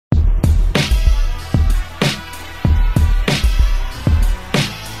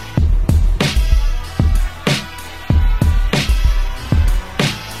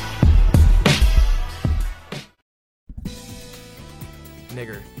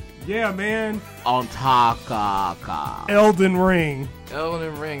Yeah, man. On Taka. Elden Ring.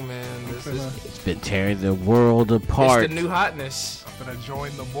 Elden Ring, man. It's been tearing the world apart. It's the new hotness. I'm gonna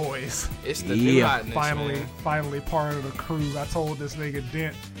join the boys. It's the new hotness, Finally part of the crew. I told this nigga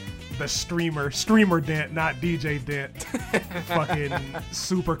Dent, the streamer Dent, not DJ Dent. Fucking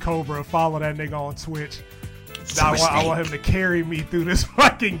Super Cobra. Follow that nigga on Twitch. I want him to carry me through this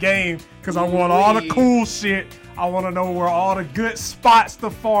fucking game because I want all the cool shit. I want to know where all the good spots to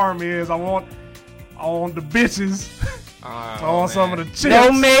farm is. I want the bitches. I want some of the chicks.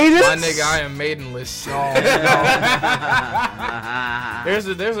 No maidens? My nigga, I am maidenless. Oh, no.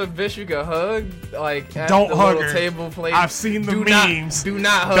 There's a bitch you can hug, like at Don't the hug little her. table plate. I've seen the memes. Do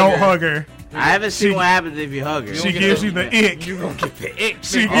not hug Don't her. hug her. I haven't seen what happens if you hug her. She gives you the ick. You gonna get the ick.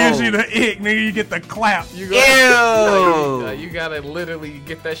 She gives you the ick, nigga. You get the clap. You Ew. you gotta literally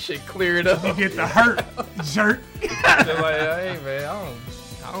get that shit cleared up. You get the hurt, jerk. Just like, hey man,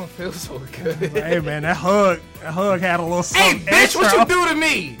 I don't feel so good. Hey man, that hug had a little something. Hey bitch, extra. what you do to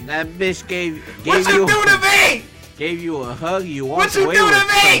me? That bitch gave What you do to me? Gave you a hug. You walked What you away do with to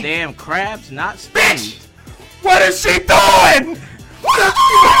me? some damn crabs, not Bitch! stoned. What is she doing?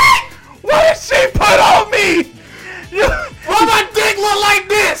 What did she put on me? Why my dick look like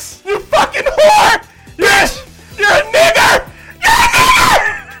this? You fucking whore! You're a nigger! You're a nigger!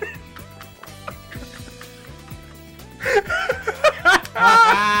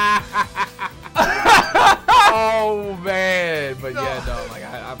 Oh man, but yeah, no, like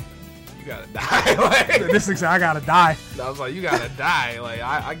you gotta die. Like, This nigga said, I gotta die. I was like, you gotta die. Like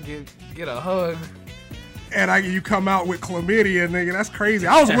I get a hug. And you come out with chlamydia, nigga. That's crazy.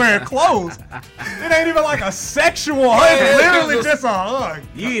 I was wearing clothes. It ain't even like a sexual hug. It's literally just a hug.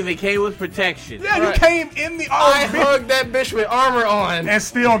 You even came with protection. Yeah, Right. you came in the I arm hugged that bitch with armor on. and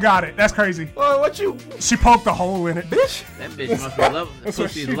still got it. That's crazy. Well, what you, She poked a hole in it. bitch? That bitch must be level, what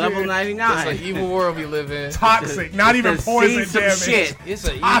supposed to she be level did. It's 99. an evil world we live in. Toxic. Not even to poison see some damage. shit. It's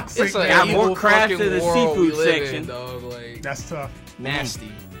a Toxic. it's a Got evil more crabs fucking in the world we seafood live section. in, dog. Like That's tough.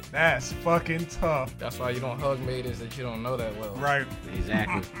 nasty. That's fucking tough. That's why you don't hug maidens that you don't know that well. Right.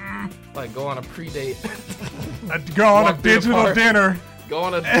 Exactly. Like go on a pre-date. Go on a Walk through the digital park. dinner Go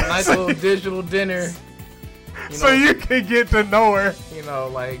on a nice little digital dinner. so you can get to know her.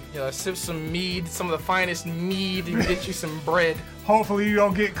 Sip some mead, some of the finest mead, and get you some bread. Hopefully you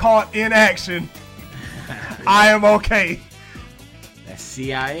don't get caught in action. I am okay. That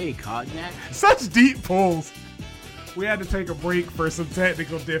CIA caught in that. Such deep pulls. We had to take a break for some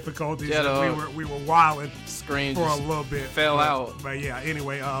technical difficulties. Yeah, and we were wilding Screen for a just little bit. fell out. But yeah,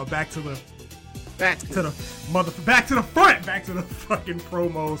 anyway, back to the Back back to the front, back to the fucking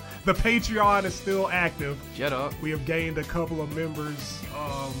promos. The Patreon is still active. Jet up. We have gained a couple of members,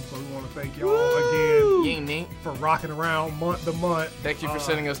 so we want to thank y'all again Ying Nink. for rocking around month to month. Thank you for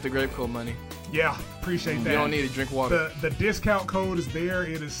sending us the grape coat money. Yeah, appreciate that. You don't need to drink water. The discount code is there.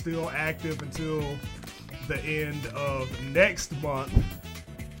 It is still active until the end of next month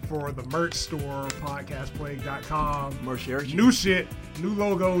for the merch store, podcastplague.com. Merch here. New shit, new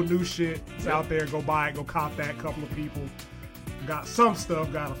logo, new shit. It's out there. Go buy it. Go cop that. Couple of people got some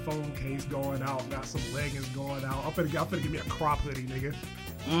stuff. Got a phone case going out. Got some leggings going out. I'm finna give me a crop hoodie, nigga.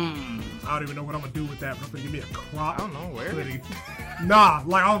 I don't even know what I'm gonna do with that, but I'm finna give me a crop. I don't know where. hoodie. Nah,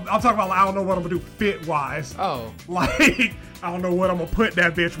 like I'm talking about. Like, I don't know what I'm gonna do fit wise. Oh, Like I don't know what I'm gonna put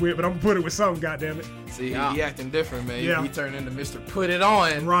that bitch with, but I'm gonna put it with something. Goddamn it. see, Yeah. he acting different, man. Yeah. He turned into Mr. Put It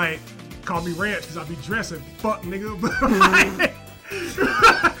On. Right. Call me Ranch because I be dressing. Fuck, nigga.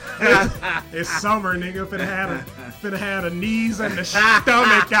 It's summer, nigga. Finna have the knees and the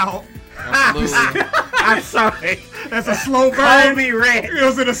stomach out. Absolutely. I'm sorry. That's a slow burn. Call me Red. It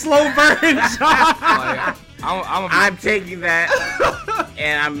was in a slow burn job. Like, I'm taking that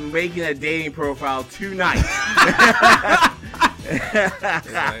and I'm making a dating profile tonight.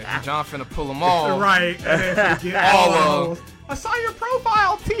 John finna pull them all. Right. And then get All all of. those. I saw your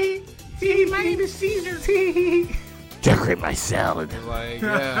profile, T. T, my name is Caesar. T. Decorate my salad. Like,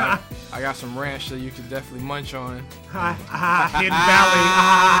 yeah, I got some ranch that you could definitely munch on. Hidden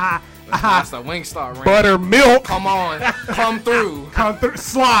Valley. That's the Wingstop ranch. Buttermilk. Come on, come through. Come through.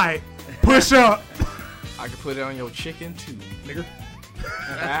 Slide. Push up. I can put it on your chicken too. Nigga.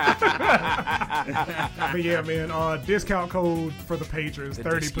 But yeah, man, discount code for the patrons, The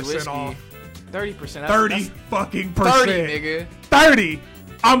 30% Whiskey. off. 30%. 30 fucking percent. 30, nigga. 30.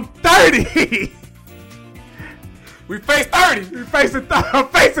 I'm 30. We face 30. I'm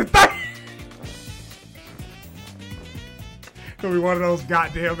facing 30. Gonna be one of those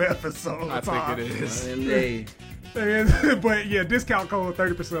goddamn episodes. I think it is. Them days. But yeah, discount code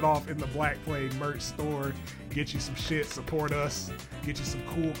 30% off in the Black Plague merch store. Get you some shit, support us, get you some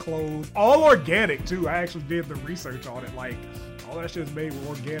cool clothes. All organic too. I actually did the research on it. Like all that shit's made with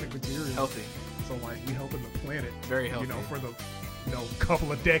organic materials. Healthy. So like we helping the planet. Very healthy. You know, for the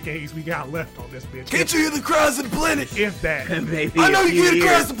couple of decades we got left on this bitch. Can't you hear the cries of the planet? If that. Maybe I know a you few hear the years.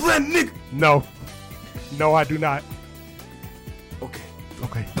 cries of the planet, nigga. No. No, I do not. Okay.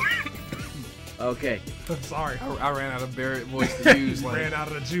 Okay. Okay. I'm sorry. I ran out of Barrett voice to use. Like, Ran out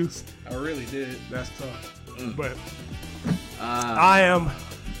of the juice. I really did. That's tough. But Uh, I am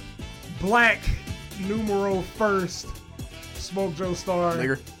Black numero first Smoke Joe Star,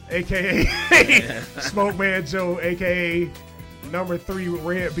 Nigger. aka Smoke Man Joe, aka number 3 with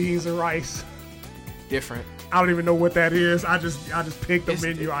red beans and rice. Different. I don't even know what that is. I just picked a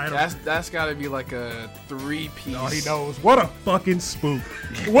menu item. That's got to be like a 3-piece. Oh, he knows. What a fucking spook.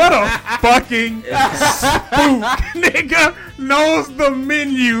 What a fucking spook. Nigga knows the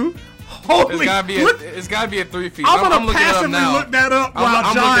menu. Holy It's gotta be a, look, it's gotta be a 3-piece. I'm gonna looking it up passively now. look that up I'm while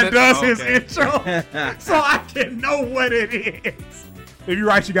looking John at- does oh, his okay. intro, so I can know what it is. If you're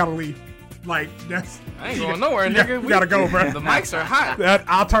right, you gotta leave. Like that's. I ain't going nowhere, you nigga. You gotta go, bro. The mics are hot.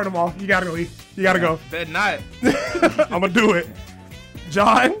 I'll turn them off. You gotta leave. You gotta go. Bet not. I'm gonna do it.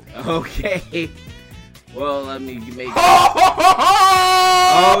 John. Okay. Well, let me make.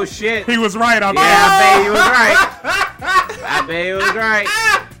 Oh, Oh shit. He was right. I Yeah, I bet he was right. I bet he was right.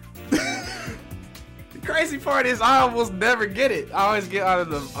 The crazy part is I almost never get it. I always get out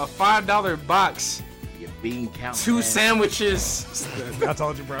of a $5 box, You bean count. 2 man. sandwiches. I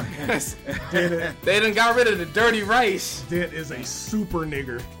told you, bro. They done got rid of the dirty rice. Dit is a super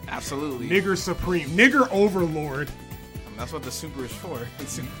nigger. Absolutely. Nigger supreme. Nigger overlord. That's what the super is for.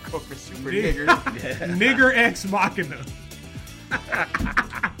 It's super Cobra, super Nigger. nigger. Nigger ex machina.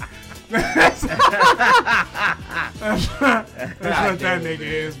 That's what that nigga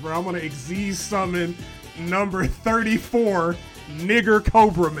is, bro. I'm gonna Xyz summon number 34, Nigger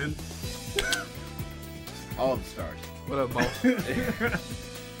Cobraman. All the stars. What up, boss?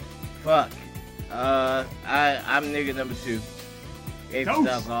 Fuck. I'm nigga number 2. Ape's Dose.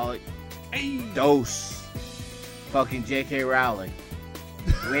 alcoholic. Hey. Dose. Fucking J.K. Rowling.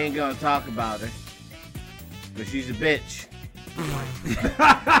 We ain't gonna talk about her, but she's a bitch. All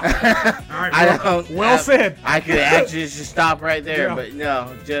right, I well, don't. well said. I could actually just stop right there, Yeah. but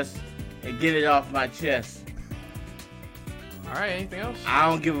no, just get it off my chest. All right, anything else? I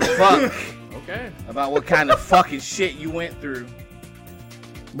don't give a fuck Okay. about what kind of fucking shit you went through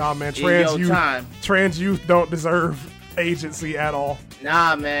Nah, man, in your trans time. youth don't deserve agency at all.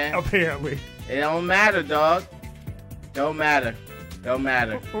 Nah, man. Apparently. It don't matter, dog. Don't matter. Don't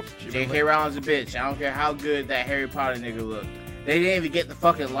matter. J.K. Rowling's a bitch. I don't care how good that Harry Potter nigga look. They didn't even get the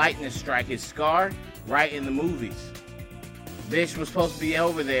fucking lightning strike, his scar, right in the movies. Bitch was supposed to be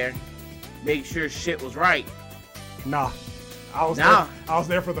over there, making sure shit was right. Nah. I was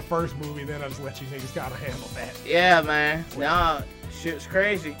there for the first movie, then I just let you niggas gotta handle that. Yeah, man. Nah, shit was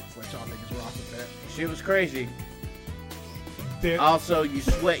crazy. Just let y'all niggas rock with that. Shit was crazy. Then, Also, you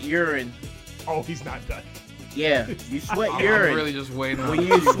sweat urine. oh, he's not done. Yeah, you sweat I'm urine. really just waiting on When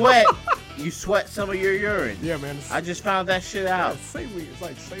you sweat some of your urine. Yeah, man. It's, I just found that shit out. saline. It's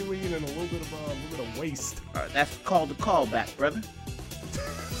like saline and a little bit of waste. That's called the callback, brother.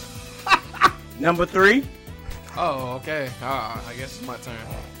 Number 3. Oh, okay. I guess it's my turn.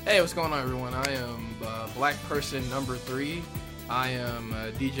 Hey, what's going on, everyone? I am Black Person number 3. I am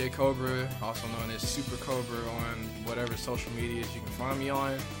DJ Cobra, also known as Super Cobra on whatever social medias you can find me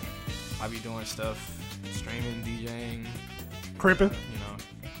on. I be doing stuff, streaming, DJing, Crippin'. you know.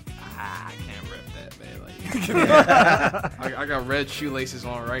 I can't rep that, man. Like, I got red shoelaces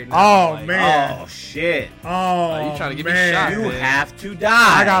on right now. Oh, like, man. Oh shit. Oh, you trying to get me man. shot, You man. have to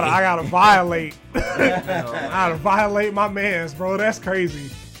die. I gotta violate. you know, I gotta violate my mans, bro. That's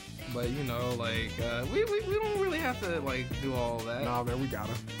crazy. but you know, like we don't really have to like do all that. Nah, man, we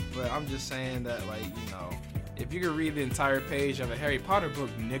gotta. But I'm just saying that, like, you know, if you could read the entire page of a Harry Potter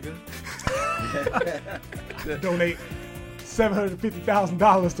book, nigga. Donate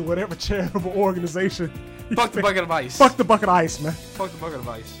 $750,000 to whatever charitable organization. Fuck the bucket of ice. Fuck the bucket of ice, man. Fuck the bucket of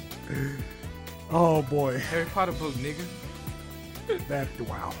ice. Oh boy, Harry Potter book, nigga. that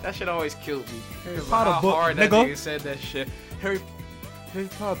wow. That shit always killed me. Harry Because Potter how book, hard that nigga. nigga said that shit. Harry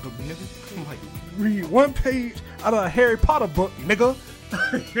Potter book, nigga. I'm like, Read one page out of a Harry Potter book, nigga.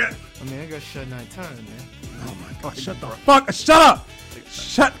 I mean, I got shut 9 times, man. Oh my god, shut the fuck, shut up,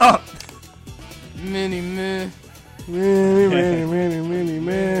 shut up. Many man. Many, man. Many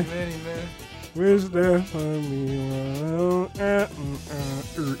man. Wish there for me.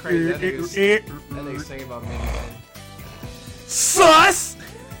 Crazy, that nigga singing about many men. Sus!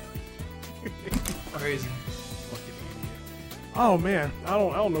 Crazy. Oh man, I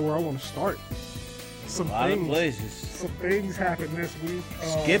don't know where I want to start. A lot of places. Some things happened this week.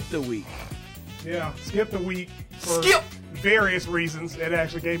 Skip the week. Yeah, skip the week for Skip! various reasons. It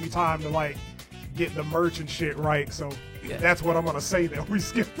actually gave me time to like get the merch and shit right. So Yeah. that's what I'm gonna say that we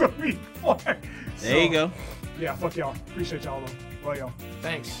skipped the week for. There you go. Yeah, fuck y'all. Appreciate y'all though. Love y'all.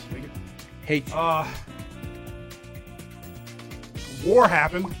 Thanks. Hate you. War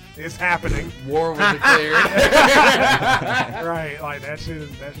happened. It's happening. War was declared. Right, like that shit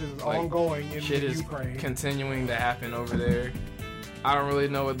is Like, ongoing in Shit is Ukraine. continuing to happen over there. I don't really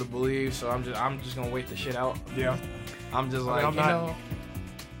know what to believe, so I'm just gonna wait the shit out. Yeah. I'm just I like, mean, I'm you not- know,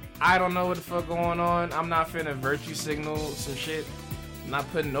 I don't know what the fuck going on. I'm not finna virtue signal some shit. I'm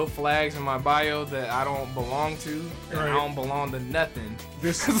not putting no flags in my bio that I don't belong to, and Right. I don't belong to nothing.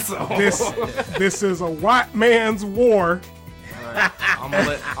 This So- this is a white man's war, I'm gonna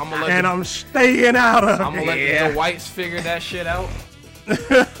let and the, I'm staying out of I'm gonna it. let Yeah. the whites figure that shit out.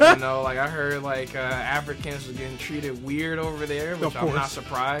 You know, like I heard, like Africans were getting treated weird over there, which Of I'm not course.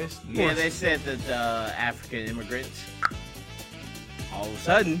 surprised. Yeah, they said that African immigrants, all of a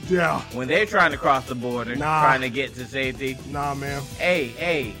sudden, Yeah. when they're trying to cross the border, Nah. trying to get to safety, Nah, man.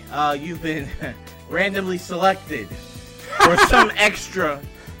 hey, you've been randomly selected for some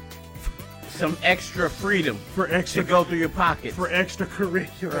extra freedom For to extra go through your pockets. for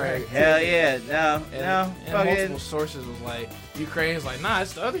extracurricular. Right. Hell yeah, no, And fucking- multiple sources was like, Ukraine's like, nah,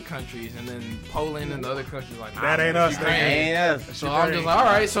 it's the other countries, and then Poland and the other countries like, nah, That ain't it's us, Ukraine. that ain't us. So I'm just like, all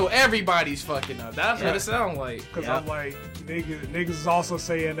right, so everybody's fucking up. That's what Yeah. it sounds like. Because Yeah. I'm like, niggas is also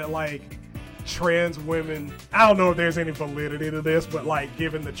saying that like trans women. I don't know if there's any validity to this, but like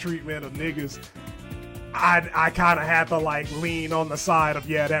given the treatment of niggas, I kind of had to like lean on the side of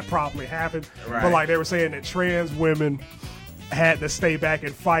yeah, that probably happened. Right. But like they were saying that trans women had to stay back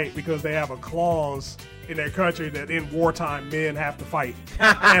and fight because they have a clause in their country that in wartime men have to fight,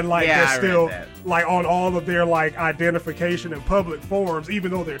 and like Yeah, I they're read still that. like on all of their like identification in public forums,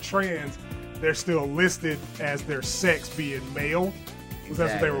 even though they're trans, they're still listed as their sex being male. 'Cause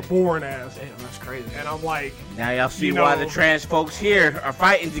that's what they were Exactly. born as. Damn, that's crazy. And I'm like, Now y'all see You why know- the trans folks here are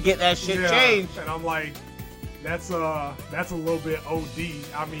fighting to get that shit yeah. changed. And I'm like, that's a little bit OD.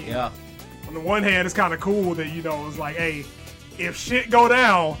 I mean, Yeah. on the one hand, it's kind of cool that you know it's like, hey, if shit go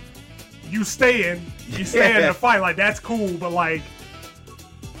down, you stay in the fight. Like that's cool, but like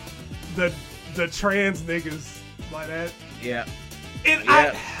the trans niggas like that. Yeah. And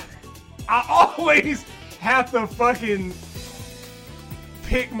Yeah. I always have to fucking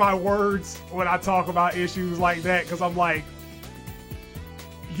pick my words when I talk about issues like that because I'm like,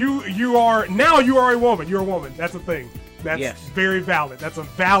 you are a woman. You're a woman. That's a thing. That's Yes. very valid. That's a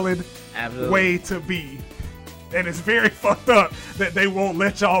valid Absolutely. way to be. And it's very fucked up that they won't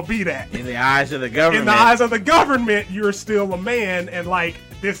let y'all be that. In the eyes of the government. In the eyes of the government, you're still a man, and like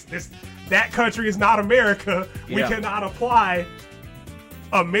that country is not America. We Yeah. cannot apply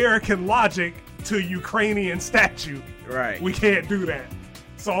American logic to Ukrainian statute. Right. We can't do that.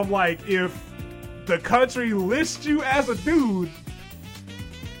 So I'm like, if the country lists you as a dude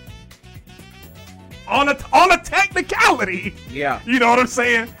on a technicality, Yeah. you know what I'm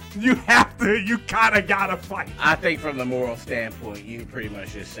saying? You kind of gotta fight. I think from the moral standpoint, you pretty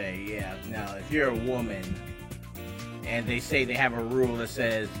much just say, yeah, now if you're a woman and they say they have a rule that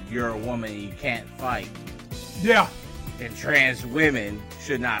says you're a woman and you can't fight, Yeah, then trans women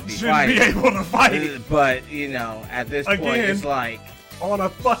should not be shouldn't fighting. be able to fight But, you know, at this point, Again. it's like, on a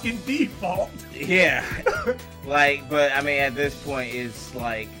fucking default. yeah. Like, but I mean, at this point, it's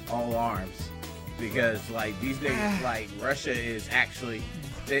like all arms. Because, like, these niggas, like, Russia is actually,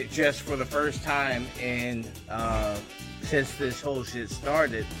 they just for the first time in, since this whole shit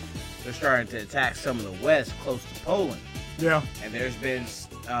started, they're starting to attack some of the West close to Poland. Yeah, And there's been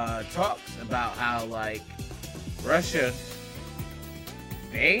talks about how, like, Russia,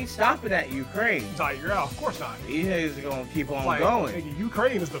 they ain't stopping at Ukraine. Tiger out. Of course not. These niggas are gonna keep on Like, going. nigga,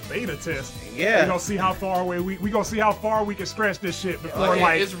 Ukraine is the beta test. Yeah. We gonna see how far away we gonna see how far we can stretch this shit before Like,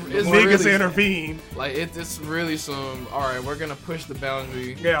 like it's niggas really- intervene. Like it's really some. All right, we're gonna push the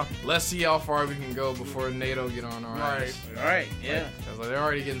boundary. Yeah, Let's see how far we can go before NATO get on our Right. ass. All right, yeah. Because like, they're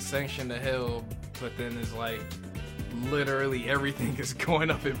already getting sanctioned to hell, but then it's like literally everything is going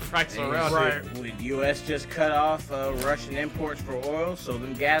up in price And around right. it. Would U.S. just cut off Russian imports for oil, so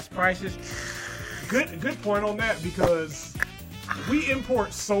them gas prices? good point on that because we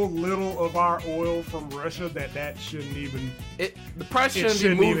import so little of our oil from Russia that shouldn't even. The price shouldn't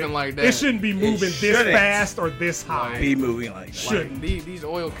be moving like that. It shouldn't be moving this fast or this high. Be moving like that. Shouldn't. These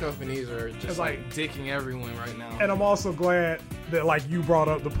oil companies are just like dicking everyone right now. And I'm also glad that like you brought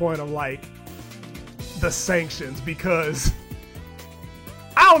up the point of like the sanctions, because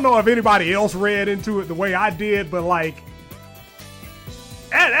I don't know if anybody else read into it the way I did, but like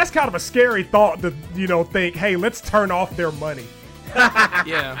that's kind of a scary thought to, you know, think, hey, let's turn off their money.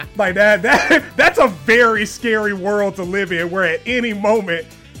 Yeah. Like that's a very scary world to live in, where at any moment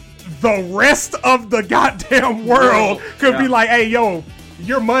the rest of the goddamn world could be like, hey, yo,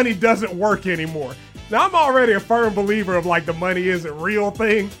 your money doesn't work anymore. Now, I'm already a firm believer of like the money isn't real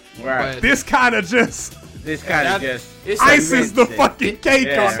thing. Right. But this kind of just ices the fucking cake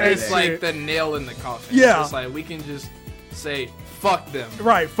on that It's shit. like the nail in the coffin. Yeah. It's just like we can just say fuck them.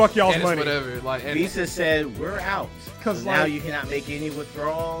 Right, fuck y'all's and money. Whatever. Like, and Visa said we're out. Because now you cannot make any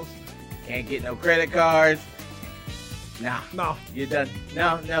withdrawals. Can't get no credit cards. Nah. You're done.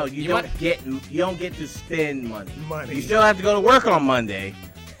 No. You don't get to spend money. You still have to go to work on Monday.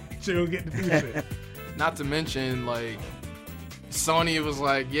 You don't get to do shit. Not to mention, like, Sony was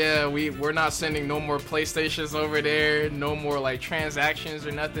like, yeah, we're not sending no more PlayStations over there, no more like transactions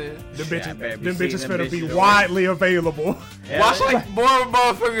or nothing. Them bitches finna be widely available. Watch like more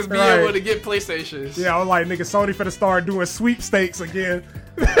motherfuckers be able to get PlayStations. Yeah, I was like, nigga, Sony finna start doing sweepstakes again.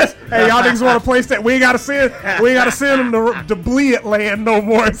 Hey, y'all niggas want a PlayStation? We ain't gotta send them to Bleed Land no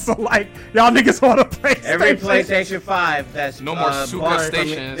more. So like, y'all niggas want a PlayStation? Every PlayStation 5 that's no more super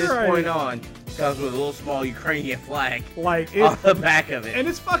stations. From this point on comes with a little small Ukrainian flag, like on the back of it. And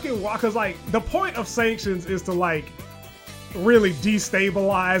it's fucking wild, because like the point of sanctions is to like really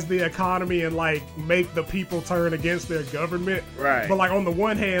destabilize the economy and like make the people turn against their government. Right. But like on the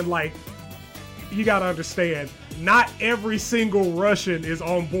one hand, like you gotta understand, not every single Russian is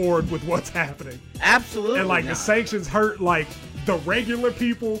on board with what's happening. Absolutely. And like the sanctions hurt like the regular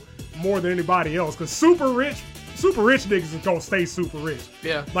people more than anybody else, because super rich niggas is gonna stay super rich.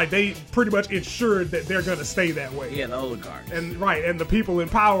 Yeah. Like they pretty much ensured that they're gonna stay that way. Yeah, the oligarchs. And the people in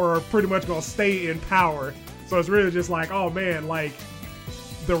power are pretty much gonna stay in power. So it's really just like, oh man, like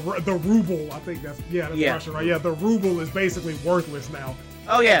the ruble, I think that's Russian, right? Yeah, the ruble is basically worthless now.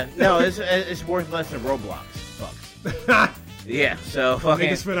 Oh yeah, no, it's worth less than Roblox bucks. Yeah, so fucking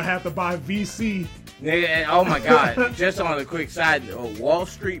niggas finna have to buy VC. Nigga, oh my god! Just on a quick side, Wall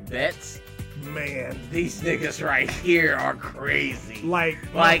Street bets. Man, these niggas right here are crazy. Like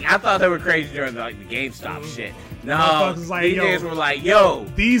I thought they were crazy during the GameStop shit. No, these niggas were like, yo,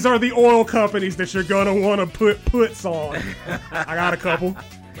 these are the oil companies that you're gonna want to put puts on. I got a couple.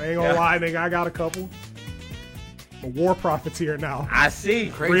 I ain't gonna lie, nigga. I got a couple. A war profiteer now. I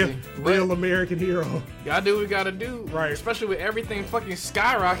see. Crazy. Real American hero. Gotta do what we gotta do. Right. Especially with everything fucking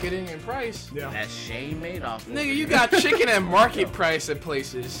skyrocketing in price. Yeah. That's Shane Madoff. Nigga, you got chicken at market price at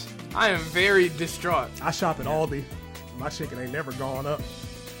places. I am very distraught. I shop at Aldi. My chicken ain't never gone up.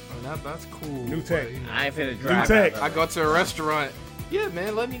 Oh, that's cool. New tech. I ain't finna drive. New tech. I go to a restaurant. Yeah,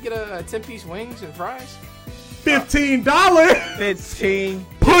 man, let me get a 10-piece wings and fries. $15. 15.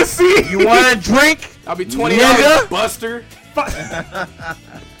 Pussy. You want a drink? I'll be $20. Buster.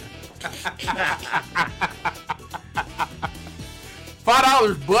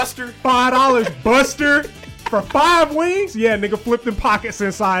 $5 Buster. $5 Buster for 5 wings? Yeah, nigga, flip them pockets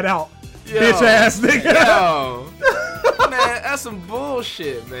inside out. Yo. Bitch ass nigga. Yo. Man, that's some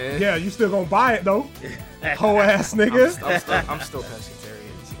bullshit, man. Yeah, you still gonna buy it though. Hoe ass nigga. I'm still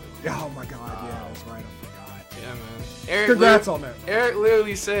pescatarian. So. Oh my god, yeah, that's right. I forgot. Yeah, man. Eric Congrats on that. Eric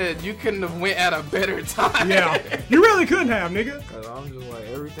literally said you couldn't have went at a better time. Yeah, you really couldn't have, nigga. Cause I'm just like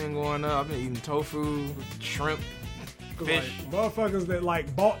everything going up. I've been eating tofu, shrimp, fish. Like, motherfuckers that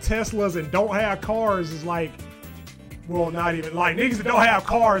like bought Teslas and don't have cars is like, well, not even like niggas that don't have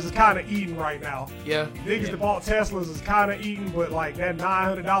cars is kind of eating right now. Yeah. Niggas that bought Teslas is kind of eating, but like that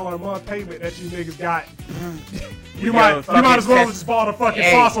 $900 a month payment that you niggas got, you might as well have just bought a fucking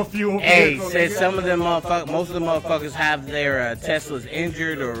fossil fuel vehicle. Said some of them most of the motherfuckers have their Teslas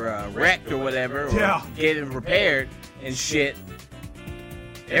injured or wrecked or whatever, or getting repaired and shit.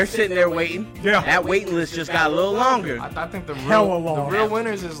 They're sitting there waiting. Yeah. That waiting list just got a little longer. I think the long. real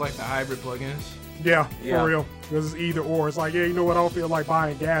winners is like the hybrid plugins. Yeah, for real. Because it's either or. It's like, yeah, you know what? I don't feel like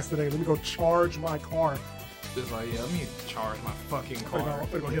buying gas today. Let me go charge my car. It's like, yeah, let me charge my fucking car. I'm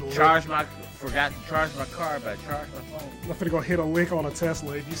finna go hit a lick. Forgot to charge my car, but I charged my phone. I'm finna go hit a lick on a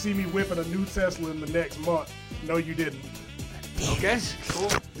Tesla. If you see me whipping a new Tesla in the next month, no, you didn't. Okay,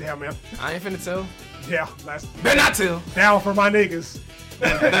 cool. Yeah, man. I ain't finna tell. Yeah, that's better not tell. Down for my niggas.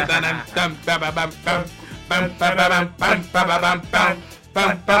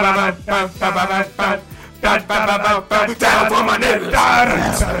 Down for my niggas.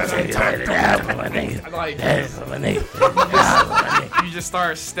 Like, you just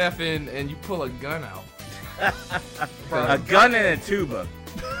start stepping and you pull a gun out. A gun and a tuba.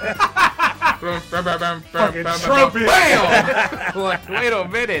 Fucking trumpet. Bam! Like, wait a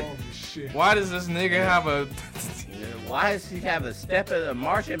minute. Holy shit. Why does this nigga have a? Why does he have a step of a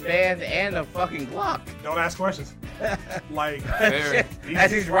marching band and a fucking Glock? Don't ask questions. Like, Fair. As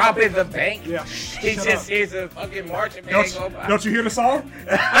he's robbing the bank, yeah. he Shut just up. hears a fucking marching band go by. Don't you hear the song?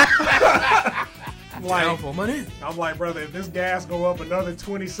 Down Like, for money. I'm like, brother, if this gas go up another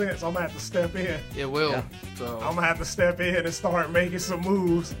 20 cents, I'm gonna have to step in. It will. Yeah. So I'm gonna have to step in and start making some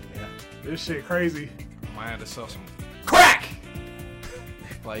moves. Yeah. This shit crazy. I might have to sell some crack.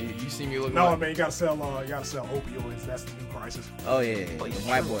 Like you see me looking. No, like, man, you gotta sell opioids. That's the new crisis. Oh yeah, the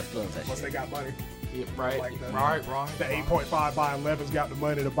white boy still that Once they shit. got money. yeah, right, like the- right. The 8.5 by 11's got the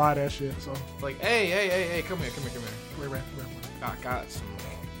money to buy that shit. So, Like, hey, come here. wait, I got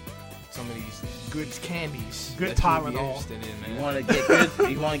some of these good candies. Good that you'd be Tylenol. interested in, man. You want to get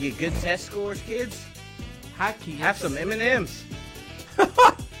good? You want to get good test scores, kids? Hockey. Have some M&Ms.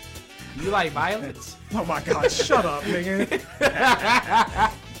 You like violets? oh my god, shut up, nigga.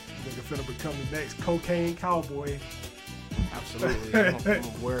 Nigga finna become the next cocaine cowboy. Absolutely. I'm gonna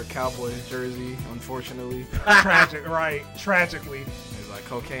wear a Cowboys jersey, unfortunately. Tragic, right? Tragically. It's like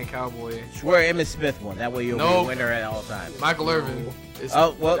cocaine cowboy. Swear Emmitt Smith one. That way you'll be Nope. a winner at all times. Michael Irvin. Is,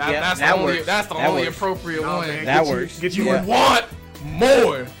 Oh, well, yeah, that's that the only, works. That's the That only works. appropriate No, one. man, That get you- works. Get you You a want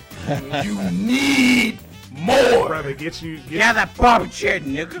more. You need more. brother. Get you Yeah, that barber chair,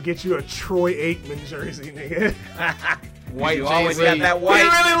 nigga. get you a Troy Aikman jersey, nigga. White You Jay-Z. always got that white. He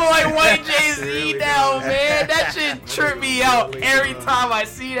really look like white Jay-Z Really now, does. man. That shit trip me out Really every does. time I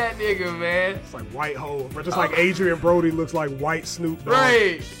see that nigga, man. It's like white hole, but just like Adrian Brody looks like white Snoop Dogg.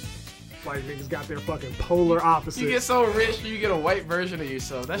 Right. Like niggas got their fucking polar opposites. You get so rich, you get a white version of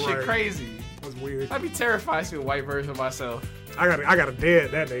yourself. That shit Right. crazy. That's weird. I'd be terrified to see a white version of myself. I gotta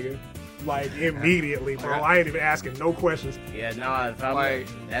dead that nigga. Like immediately, bro. I ain't even asking no questions. Yeah, no, if I'm, Like-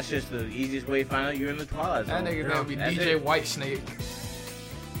 that's just the easiest way to find out you're in the Twilight Zone. That nigga Yeah, gonna be that's DJ it. Whitesnake.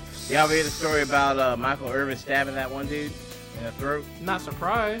 Y'all ever hear the story about Michael Irvin stabbing that one dude in the throat? Not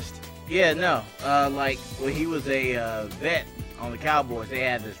surprised. Yeah, no. Like when he was a vet on the Cowboys, they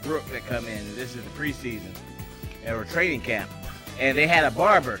had this rook that come in. And this is the preseason, or training camp, and they had a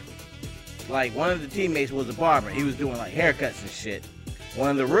barber. Like one of the teammates was a barber. He was doing like haircuts and shit. One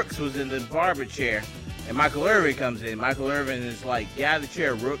of the rooks was in the barber chair, and Michael Irvin comes in. Michael Irvin is like, "Get out of the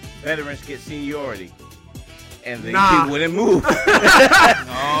chair, rook. Veterans get seniority." And the Nah. dude wouldn't move.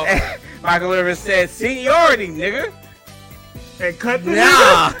 Oh, Michael Irvin said, "Seniority, nigga." And cut the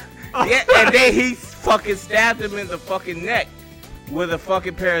Nah. Yeah, and then he fucking stabbed him in the fucking neck with a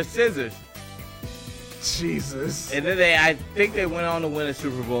fucking pair of scissors. Jesus. And then I think they went on to win a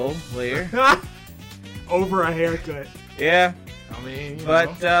Super Bowl later. Over a haircut. Yeah, I mean, you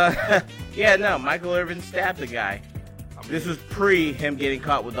but know. yeah, no, Michael Irvin stabbed the guy. I mean, This was pre him getting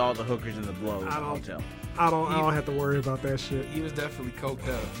caught with all the hookers and the blows. I don't- I'll tell. I don't have to worry about that shit. he was definitely coked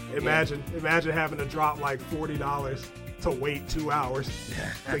up. Imagine having to drop like $40 to wait 2 hours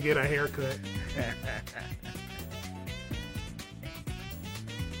to get a haircut.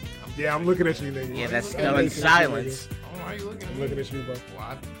 Yeah, I'm looking at you, nigga. Yeah, that's looking at smelling me? silence. Oh, why are you looking at I'm me? looking at you, bro.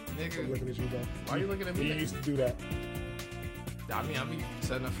 Why, I'm nigga? looking at you, bro. Why are you looking at me? You used to do that. I mean, I be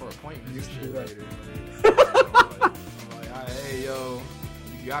setting up for appointments. Used and to shit do later. I'm like, all right, hey, yo,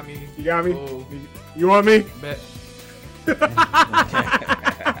 you got me? You got me? Cool. You want me? Bet.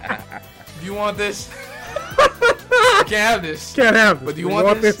 Do you want this? I can't have this. Can't have this. But do you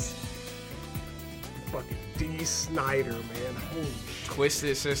want this? Fucking D. Snyder, man. Holy shit.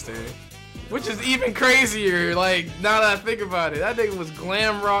 Twisted Sister. Which is even crazier, like, now that I think about it. That nigga was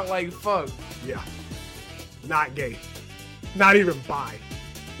glam rock like fuck. Yeah. Not gay. Not even bi.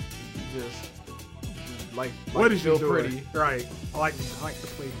 Just, like What is feel you doing? pretty. Right. I like to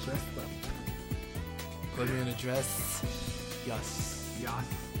play dressed up. Put me in a dress. Yes. Yeah.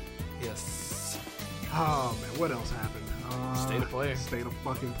 Yes. Oh man, what else happened? State of play. State of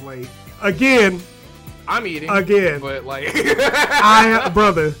fucking play. Again. I'm eating. Again. But like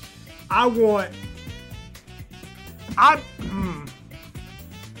Brother, I'm gonna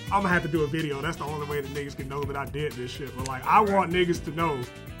have to do a video. That's the only way that niggas can know that I did this shit. But like, I want niggas to know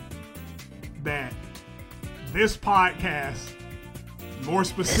that this podcast more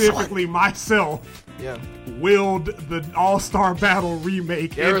specifically myself, willed the All-Star Battle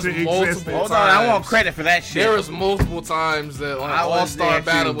remake into existence. Hold on, I want credit for that shit. There was multiple times that All-Star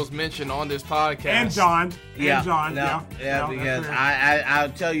Battle was mentioned on this podcast. And John. Yeah, because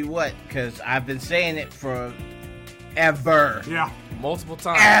I'll tell you what, because I've been saying it for ever. Yeah. Multiple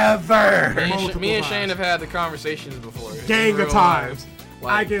times. Ever. Me and Shane have had the conversations before. Gang of times.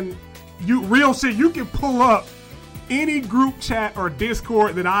 Like, real shit, you can pull up any group chat or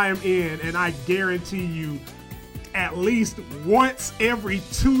Discord that I am in, and I guarantee you at least once every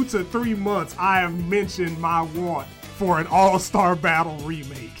 2 to 3 months I have mentioned my want for an All-Star Battle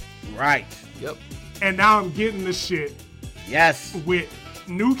remake. Right. Yep. And now I'm getting the shit. Yes. With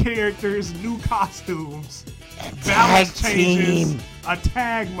new characters, new costumes, balance changes, a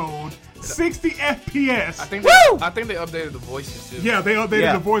tag mode, 60 FPS. I think they updated the voices too. Yeah, they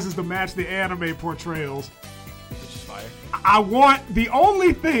updated the voices to match the anime portrayals. Which is fire. I want, the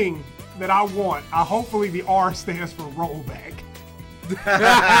only thing that I want, hopefully the R stands for rollback. Because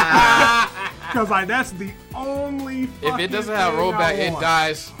that's the only fucking If it doesn't have rollback, it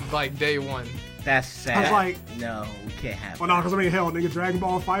dies like day one. That's sad. I was like, no, we can't have well, no, because I mean, hell, nigga, Dragon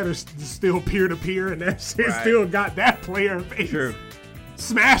Ball Fighter's still peer-to-peer, and that shit still got that player base. True.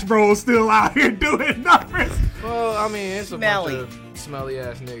 Smash Bros still out here doing numbers. Well, I mean, it's a bunch of smelly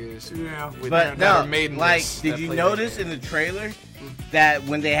ass niggas. Yeah. But no, like, did you notice in the trailer that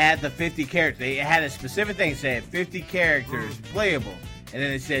when they had the 50 characters, they had a specific thing said 50 characters playable, and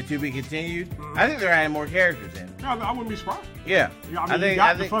then it said to be continued? I think they're adding more characters in. No, I wouldn't be surprised. Yeah. I mean, you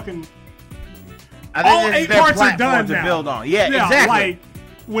got the fucking... all 8 parts are done now. To build on. Yeah, exactly. Like,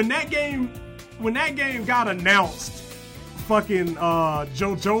 when that game got announced, fucking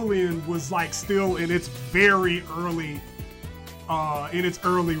JoJolian was like still in its very early run. God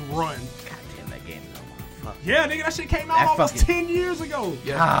damn, that game is over. Yeah, nigga, that shit came out almost 10 years ago.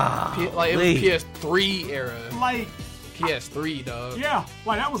 Yeah, it was PS3 era. Like PS3, dog. Yeah,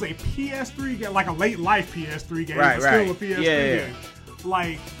 like that was a PS3 game, like a late life PS3 game, right, but still a PS3 game.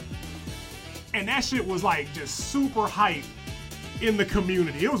 Like, and that shit was like just super hype in the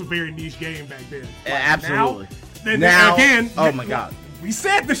community. It was a very niche game back then. Like, absolutely. Now, again, oh my god, we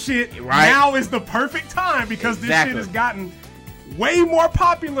said the shit. Right. Now is the perfect time because this shit has gotten way more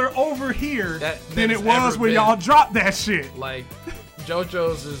popular over here than it was when y'all dropped that shit. Like,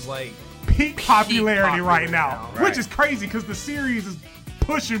 JoJo's is like peak popularity right now, which is crazy because the series is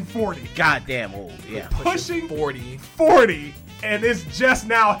pushing 40. Goddamn old, yeah. Pushing 40, and it's just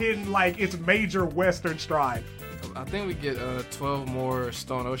now hitting like its major Western stride. I think we get 12 more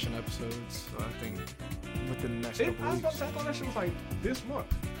Stone Ocean episodes. I think within the next couple weeks. I thought that shit was like this month.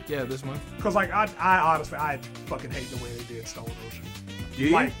 Yeah, this month. Because like I honestly fucking hate the way they did Stone Ocean. Do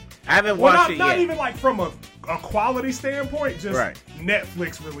you? Like, I haven't watched it yet. Not even like from a quality standpoint, just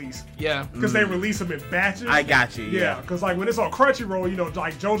Netflix release. Yeah. Because they release them in batches. I got you. Yeah. Because like when it's on Crunchyroll, you know,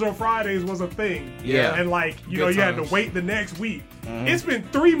 like JoJo Fridays was a thing. Yeah. And like, you know, you had to wait the next week. It's been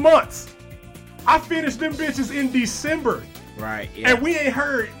 3 months. I finished them bitches in December. Right. Yeah. And we ain't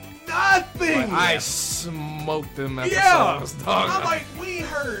heard nothing. Like, I smoked them episodes, dog. I'm like, we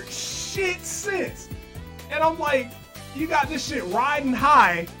heard shit since. And I'm like, you got this shit riding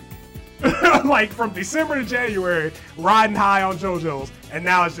high. Like from December to January, riding high on JoJo's, and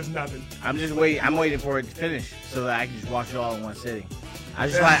now it's just nothing. I'm just waiting. I'm waiting for it to finish so that I can just watch it all in one sitting. I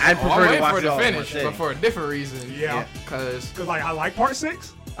prefer to watch it all in one sitting. But for a different reason. Yeah. Because like I like part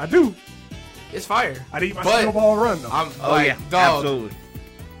 6. I do. It's fire. I'd eat my snowball run though. Dog, absolutely.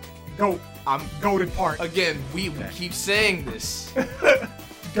 I'm goated part. Again, we keep saying this.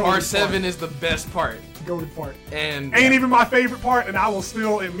 Part 7 is the best part. Goated part. And ain't even my favorite part, and I will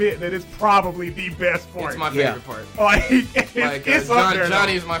still admit that it's probably the best part. It's my favorite part. Like it's up there.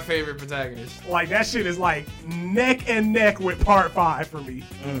 Johnny is my favorite protagonist. Like that shit is like neck and neck with part 5 for me.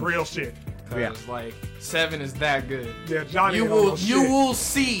 Real shit. Cause like 7 is that good. Yeah, Johnny. You will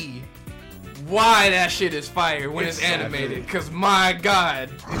see why that shit is fire when it's animated. Cause my god,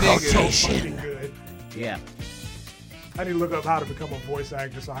 nigga, so fucking good. Yeah. I need to look up how to become a voice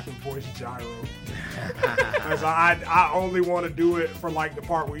actor so I can voice Gyro. Because I only want to do it for like the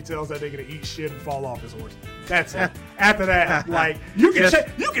part where he tells that nigga to eat shit and fall off his horse. That's it. After that, like you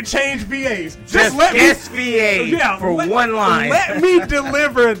can change VAs. Just let me for one line. Let me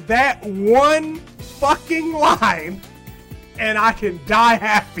deliver that one fucking line, and I can die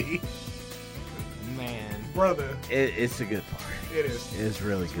happy. Man, brother, it's a good part. It is. It's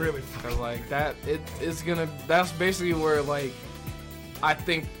really good. Really Cause like that, it's gonna. That's basically where like, I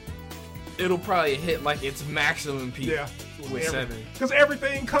think it'll probably hit like its maximum peak with 7. Because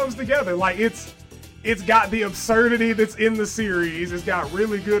everything comes together. Like it's It's got the absurdity that's in the series. It's got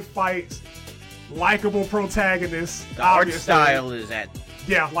really good fights, likable protagonists. The art obviously. style is at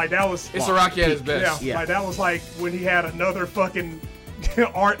Yeah, like that was. It's Rocky at his best. Yeah, like that was like when he had another fucking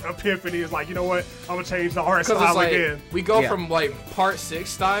art epiphany. It's like, you know what? I'm gonna change the art style like, again. we go from like part 6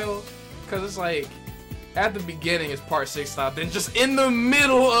 style, because it's like at the beginning it's part 6 style, then just in the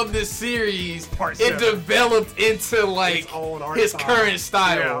middle of the series Part it 7. developed into like Its own art his style. current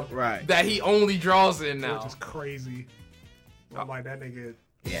style Right. that he only draws in now. Which is crazy. I'm like, that nigga,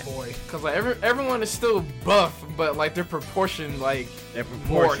 Yeah. boy. Because like everyone is still buff, but like they're proportioned like They're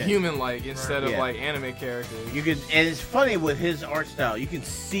more proportioned. human-like instead of Yeah. like anime characters. You can, and it's funny with his art style. You can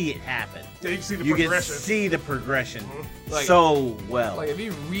see it happen. Yeah, you can see the You can progression. see the progression Like- so well. Like if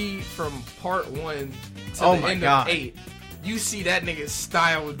you read from part 1 to Oh the my end God. of 8, you see that nigga's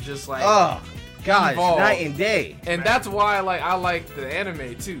style just like. Oh God, evolve. it's night and day. And that's why like I like the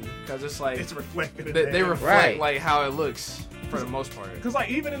anime too, because it's like It's reflected in they reflect Right. like how it looks for the most part. Because like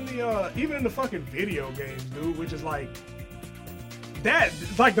even in the fucking video games, dude, which is like that,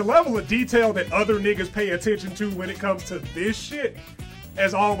 like the level of detail that other niggas pay attention to when it comes to this shit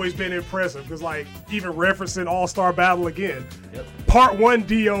has always been impressive. Because like even referencing All-Star Battle again, Yep. Part 1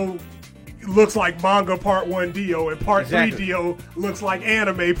 Dio looks like manga Part 1 Dio, and Part 3 Exactly. Dio looks like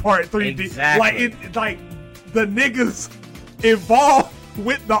anime Part 3 Dio. Exactly. Like like the niggas evolved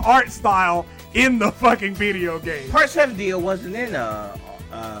with the art style in the fucking video game. Part 7 deal wasn't in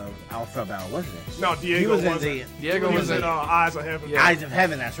Alpha Battle, wasn't it? No, He Diego was in wasn't. the Diego He was was in in. Eyes of Heaven. Yeah. Eyes of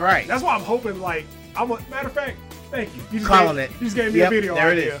Heaven. That's right. That's why I'm hoping, like, matter of fact, thank you. You just Calling gave, it. You just gave me Yep, a video there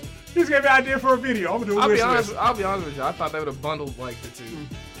it idea. is. You just gave me an idea for a video. I'm gonna do a I'll wish be honest. list. I'll be honest with you. I thought they would have bundled like the two,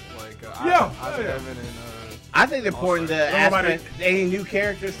 like Yeah, Eyes of yeah. Heaven and. I think they're putting the Nobody- aspect, any new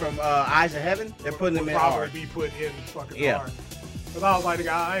characters from Eyes of Heaven, they're putting them Would in probably art. be put in fucking Yeah. art. Because I was like, nigga,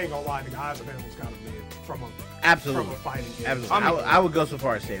 I ain't gonna lie, nigga, Eyes of Heaven was kind of mid from a Absolutely. fighting game. Absolutely. I would go so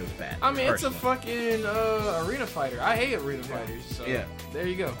far as to say it was bad. I mean, it's a personally. fucking arena fighter. I hate arena fighters. So Yeah. there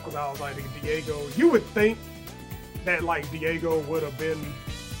you go. Because I was like, nigga, Diego, you would think that like Diego would have been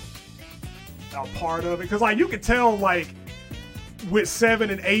a part of it. Because like you could tell like with 7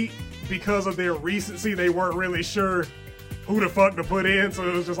 and 8, because of their recency, they weren't really sure who the fuck to put in. So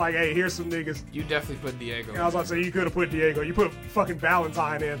it was just like, hey, here's some niggas. You definitely put Diego. And I was about to say, you could have put Diego. You put fucking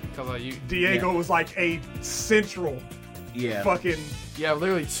Valentine in. Because like you Diego was like a central Yeah. fucking. You have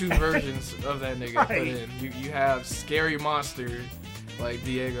literally 2 versions of that nigga put Right. in. You have Scary Monster, like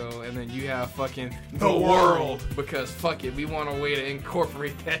Diego, and then you have fucking The World. World, because fuck it, we want a way to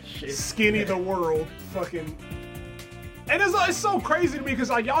incorporate that shit. Skinny the World, fucking. And it's so crazy to me because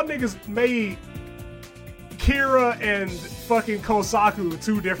like y'all niggas made Kira and fucking Kosaku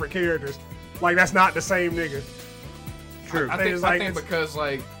 2 different characters. Like that's not the same nigga. True. I They think, was like, I think it's- because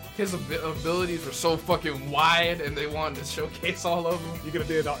like his abilities were so fucking wide and they wanted to showcase all of them. You could have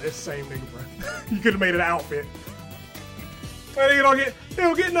did it's the same nigga, bro. You could have made an outfit. But they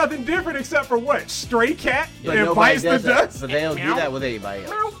don't get nothing different except for what? Stray Cat But and nobody Bites the does that. Dust. But they don't do Meow. that with anybody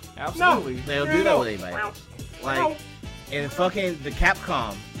else. Meow. Absolutely. They don't do that with anybody else. Like, in fucking the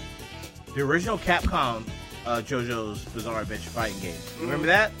Capcom, the original Capcom JoJo's Bizarre Adventure fighting game. Remember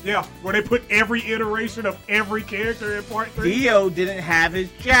that? Yeah, where they put every iteration of every character in part 3. Dio didn't have his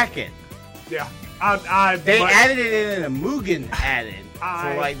jacket. Yeah, They much, added it in and a Mugen added.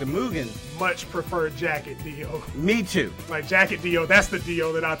 I- So like the Mugen. much prefer Jacket Dio. Me too. Like Jacket Dio, that's the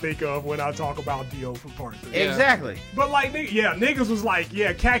Dio that I think of when I talk about Dio from part 3. Yeah. Exactly. But like, yeah, niggas was like,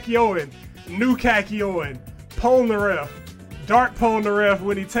 yeah, Kakyoin, new Kakyoin, Polnareff, Dark Polnareff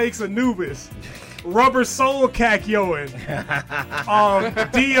when he takes Anubis, Rubber Soul Kakyoin,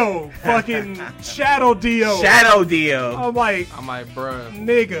 Dio, fucking Shadow Dio. Shadow Dio. I'm like, I'm like, bruh,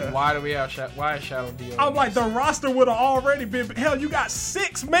 nigga. why do we have why is Shadow Dio? I'm like, the roster would have already been, hell, you got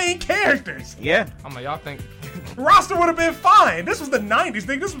 6 main characters. Yeah. I'm like, y'all think Roster would have been fine. This was the 90s,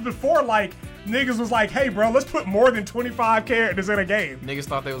 nigga. This was before, like, niggas was like, hey, bro, let's put more than 25 characters in a game. niggas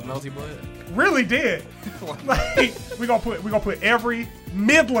thought they was Melty Blood? Really did. Like, we gonna put every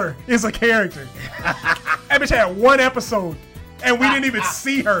Midler is a character. That bitch had 1 episode, and we didn't even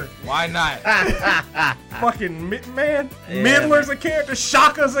see her. Why not? Fucking man, Yeah. Midler's a character.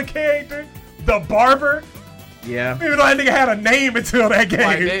 Shaka's a character. The Barber. Yeah. Even though that nigga had a name until that game.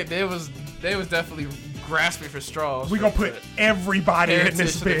 Like they was definitely grasping for straws. we gonna put everybody in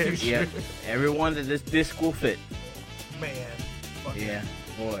this Heritage to the bitch. future. Yeah. Everyone that this disc will fit. Man. Fucking- Yeah.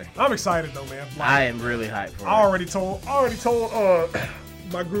 Boy. I'm excited though, man. Like, I am really hyped for I it. already told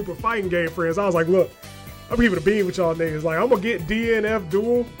my group of fighting game friends, I was like, look, I'm keeping a bean with y'all niggas. Like, I'm gonna get DNF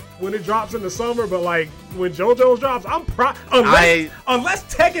duel when it drops in the summer, but like when JoJo's drops, unless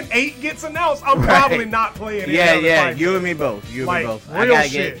Tekken 8 gets announced, I'm probably not playing it. Yeah, you and me both. Real I gotta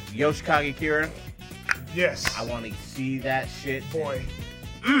shit. get Yoshikage Kira. Yes. I want to see that shit. Boy.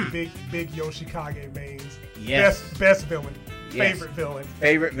 Big Yoshikage mains. Yes. Best villain. Yes.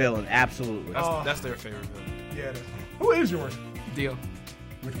 Favorite villain. Absolutely. That's their favorite villain. Yeah, it is. Who is yours? Deal.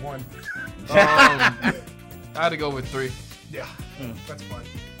 Which one? I had to go with 3. Yeah, that's fun.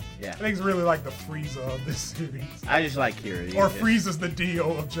 Yeah. I think it's really like the Frieza of this series. I just like Kira. Or Frieza's the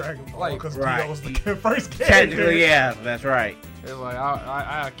Dio of Dragon Ball, because right. Dio was the first character. Technically, yeah, that's right. It's like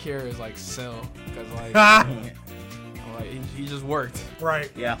I care is like Cell, because like, he just worked. Right.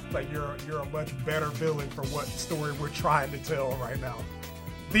 Yeah. Like you're a much better villain for what story we're trying to tell right now.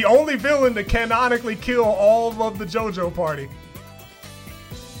 The only villain to canonically kill all of the JoJo party.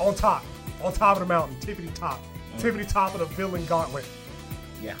 On top of the mountain, tippity top of the villain gauntlet.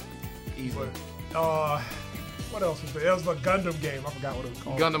 Yeah. Easily. What else was there? It was a Gundam game. I forgot what it was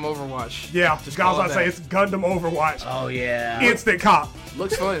called. Gundam Overwatch. Yeah, I was about to say it's Gundam Overwatch. Oh yeah. Instant cop.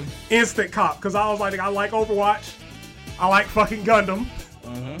 Looks fun. Instant cop, because I was like, I like Overwatch. I like fucking Gundam.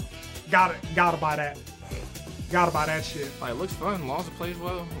 Gotta buy that. Gotta buy that shit. Like, it looks fun. As long as it plays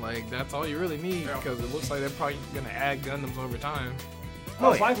well, like that's all you really need. Because it looks like they're probably gonna add Gundams over time.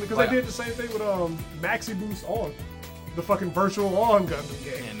 Most likely, because they did the same thing with Maxi Boost on the fucking virtual on Gundam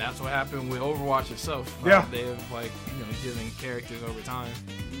game. And that's what happened with Overwatch itself. Yeah. They've giving characters over time.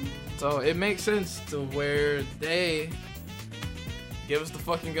 So it makes sense to where they give us the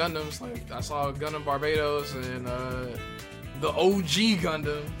fucking Gundams. Like, I saw Gundam Barbados and the OG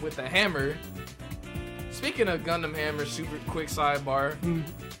Gundam with the hammer. Speaking of Gundam Hammer, super quick sidebar.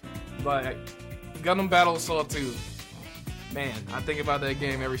 Like, Gundam Battle Assault 2. Man, I think about that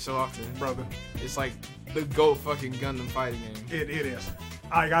game every so often. Brother. It's like the GOAT fucking Gundam fighting game. It is.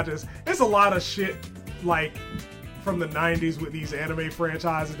 It's a lot of shit, like, from the 90s with these anime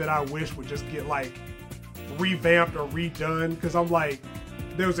franchises that I wish would just get, like, revamped or redone. Because I'm like,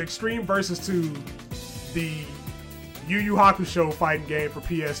 there was Extreme Versus 2, the Yu Yu Hakusho fighting game for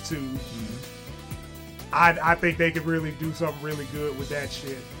PS2. I think they could really do something really good with that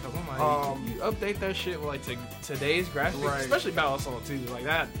shit. Cause I'm like, you update that shit with like today's graphics, Right. especially Battle Assault 2, like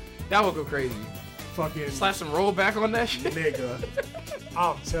that would go crazy. Fucking Slap some rollback on that shit. nigga.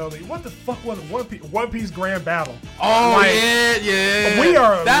 I'm telling you, what the fuck was One Piece Grand Battle? Oh Like, yeah. we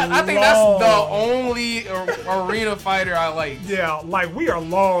are I think that's the long. only arena fighter I like. Yeah, like we are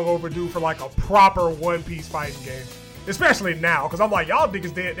long overdue for like a proper One Piece fighting game, especially now. Cause I'm like, y'all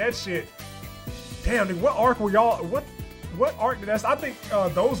niggas did that shit. Damn, nigga, what arc were y'all? What arc did that? I think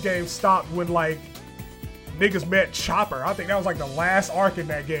those games stopped when like niggas met Chopper. I think that was like the last arc in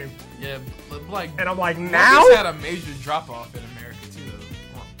that game. Yeah, but like, And I'm like, One now Piece had a major drop off in America too,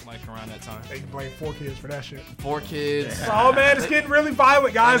 though. Like around that time. they can blame 4Kids for that shit. 4Kids. Oh man, it's getting really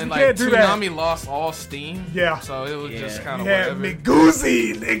violent, guys. And We then, can't do that. Tsunami lost all steam. Yeah. So it was just kind of Yeah, whatever.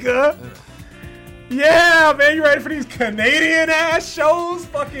 Miguzi, nigga. Yeah, man, you ready for these Canadian ass shows?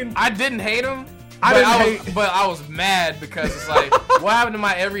 Fucking. I didn't hate him. But I was mad because it's like, what happened to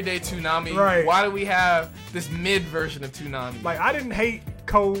my everyday Toonami? Right. Why do we have this mid version of Toonami? Like, I didn't hate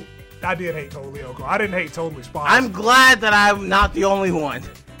Code. I did hate Code Lyoko. I didn't hate Totally Spies. I'm glad that I'm not the only one.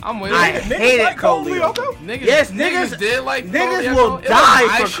 I'm with I it. hated like Code Code Lyoko. Niggas, Yes, niggas did like Code niggas Lyoko. will It die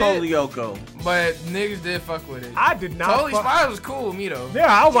wasn't my for shit, Code Lyoko. But niggas did fuck with it. I did not. Totally Spies was cool with me though. Yeah,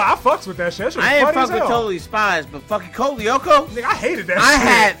 I was like, I fucks with that shit. That shit was I ain't funny fuck as with hell. Totally Spies, but fucking Code Lyoko, Nigga, I hated that I shit.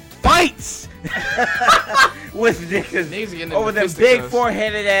 had fights with niggas Niggas getting over them into big fisticuffs.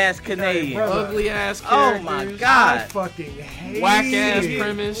 four-headed ass Canadians. brother. Ugly ass Oh characters. my I god. fucking hate Whack ass it.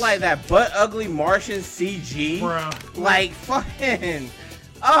 premise. Like that butt ugly Martian CG. Bruh. Like fucking.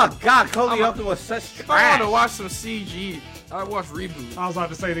 Oh god, Code Lyoko was such If I want trash. to watch some CG, I'd watch Reboot. I was about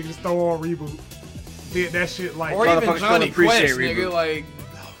to say, nigga, just throw on Reboot. Did that shit like. Or even Motherfuckers Johnny don't appreciate Quest, nigga. Reboot. Like,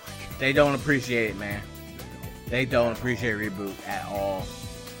 They don't appreciate it, man. They don't appreciate Reboot at all.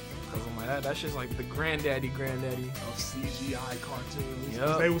 cause I'm like, that shit's like the granddaddy. Of CGI cartoons.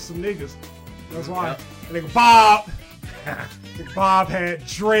 Yup. They was some niggas. That's why. Yup. And nigga Bob. Nigga Bob had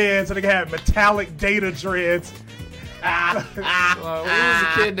dreads. And nigga had metallic data dreads. What was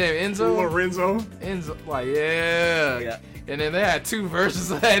the kid named Enzo? Lorenzo. Enzo, like yeah. Yeah. And then they had two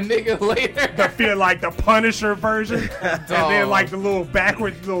versions of that nigga later. I feel like the Punisher version. And then like the little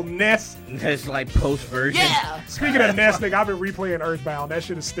backwards little nest. It's like post version. Yeah. Speaking of nest, nigga, I've been replaying Earthbound. That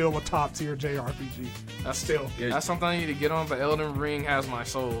shit is still a top tier JRPG. That's Still. That's something I need to get on, but Elden Ring has my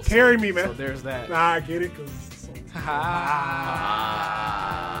soul. Carry me, man. So there's that. Nah, I get it, cause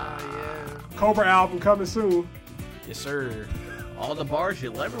Ah, yeah. Cobra album coming soon. Yes, sir. All the bars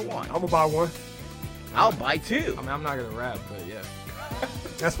you'll ever want. I'm gonna buy one. I'll buy 2. I mean, I'm not gonna rap, but yeah.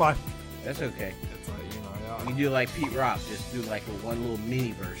 That's fine. That's okay. It's like, you know, You can do like Pete Rock, just do like one little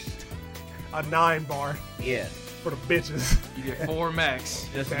mini verse. A 9 bar Yeah, for the bitches. you get 4 max.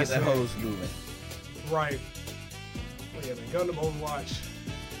 just to get That's the it. hose moving. Right. Oh yeah, man. Gundam Overwatch.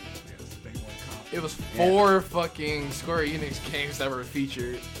 Yeah, that's the big one. Cop. It was 4 fucking Square Enix games that were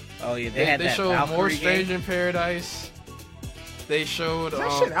featured. Oh yeah, they had They that showed Valkyrie more game. Strange in Paradise. They showed Is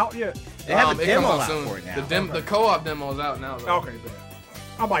that shit out yet? They have a it demo comes out soon. for it now. The co-op demo is out now. Though. Okay, man.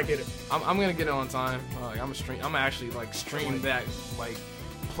 I might get it. I'm gonna get it on time. I'm gonna actually like stream that like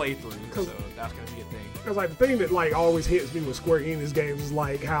playthrough. So that's gonna be a thing. Because like the thing that like always hits me with Square Enix games is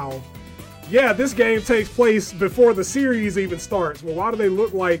like how, yeah, this game takes place before the series even starts. Well, why do they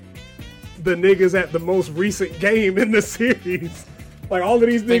look like the niggas at the most recent game in the series? Like all of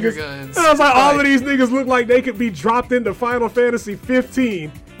these Finger niggas. guns. And I was like, all of Right. these niggas look like they could be dropped into Final Fantasy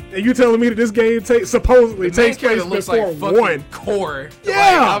 15. And you telling me that this game supposedly The main takes place character looks before like fucking 1? Core. Yeah.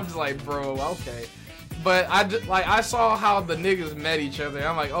 Like, I'm just like, bro, okay. But I saw how the niggas met each other.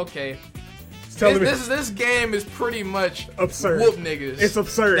 I'm like, okay. This game is pretty much absurd. Whoop niggas. It's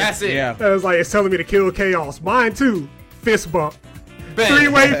absurd. That's it. Yeah. That was like, it's telling me to kill Chaos. Mine too. Fist bump. Bang.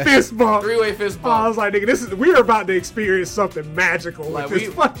 3-way fist bump. 3-way fist I bump. was like, nigga, we're about to experience something magical Like, with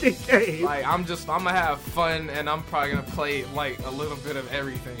this fucking game. Like, I'm gonna have fun, and I'm probably gonna play like a little bit of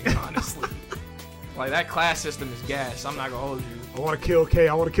everything, honestly. Like, that class system is gas. I'm not gonna hold you. I want to kill Kay.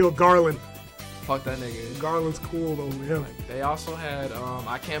 I want to kill Garland. Fuck that nigga. Garland's cool though, man. They also had,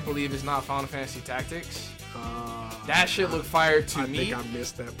 I can't believe it's not Final Fantasy Tactics. That shit looked fire to I me. think I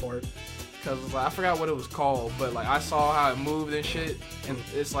missed that part. Cause like, I forgot what it was called, but like I saw how it moved and shit, and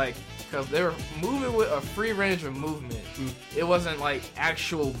it's like, cause they were moving with a free range of movement. It wasn't like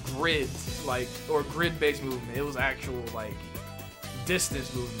actual grid, like, or grid-based movement. It was actual like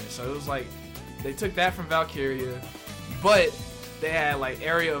distance movement. So it was like they took that from Valkyria, but they had like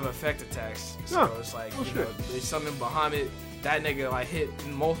area of effect attacks. So it's like, you know, they summoned Bahamut. That nigga like hit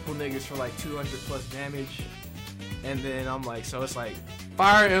multiple niggas for like 200 plus damage. And then I'm like, so it's like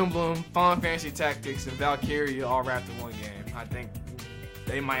Fire Emblem, Final Fantasy Tactics, and Valkyria all wrapped in one game. I think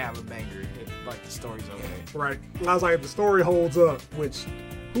they might have a banger if like the story's okay. Right. I was like, if the story holds up, which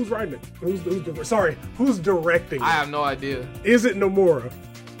who's writing it? Who's directing it? I have no idea. Is it Nomura?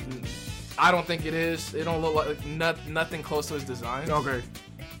 I don't think it is. It don't look like nothing close to his design. Okay.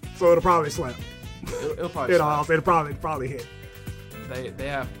 So it'll probably slap. It'll probably. Slap. It'll probably hit.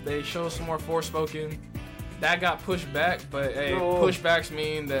 They show some more Forspoken. That got pushed back, but hey, pushbacks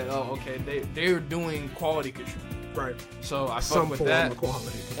mean that they're doing quality control. Right. So I fuck Some with form that. of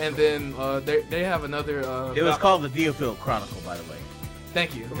quality. And then they have another. It was called the Theophil Chronicle, by the way.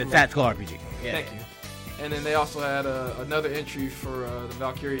 Thank you. The tactical RPG. Yeah. Thank you. And then they also had another entry for the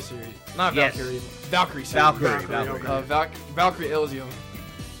Valkyrie series. Not Yes. Valkyrie, Valkyrie series. Valkyrie. Valkyrie Elysium.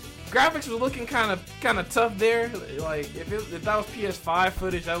 Graphics was looking kind of tough there. Like if that was PS5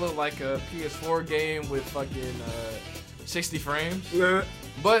 footage, that looked like a PS4 game with fucking 60 frames. Nah.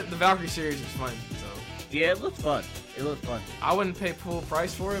 But the Valkyrie series is fun, so Yeah, it looks fun. I wouldn't pay full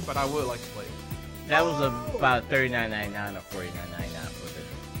price for it, but I would like to play it. That was about $39.99 or $49.99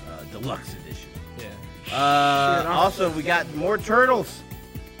 for the deluxe edition. Yeah. Also, we got more turtles.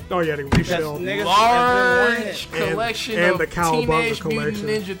 Oh yeah, they resell. Niggas Large collection and of the Cowabunga Teenage Mutant collection.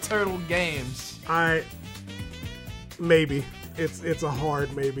 Ninja Turtle games. Maybe it's a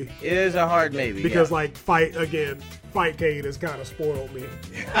hard maybe. It is a hard maybe. Because like Fightcade has kind of spoiled me.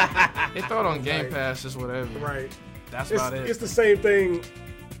 They throw it on Game Right. Pass, just whatever. Right. That's It's about it. the same thing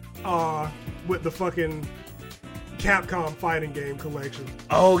with the fucking Capcom fighting game collection.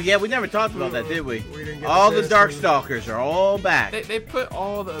 Oh yeah, we never talked about that, did we? We didn't get All the the chance to. Darkstalkers are all back. They put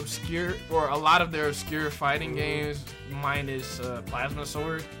all the obscure, or a lot of their obscure fighting games, minus Plasma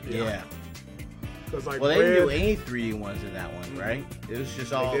Sword. Yeah. Cause like Well, they didn't do Red, any 3D ones in that one, right? It was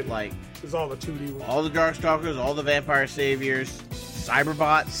just all didn't. like it's all the 2D ones. all the Darkstalkers, all the Vampire Saviors,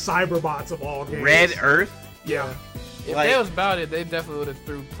 Cyberbots, Cyberbots of all games. Red Earth. Yeah. If Like- they was about it, they definitely would have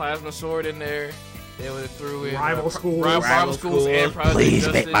threw Plasma Sword in there. They would have threw in Rival Schools. Rival Schools and Project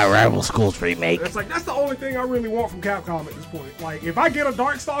Justice. Rival Schools remake. It's like that's the only thing I really want from Capcom at this point. Like if I get a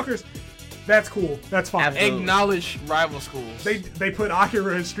Darkstalkers, that's cool. That's fine. Absolutely. Acknowledge Rival Schools. They put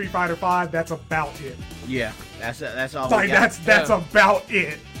Akira in Street Fighter V. That's about it. Yeah, that's all. Like we got. that's about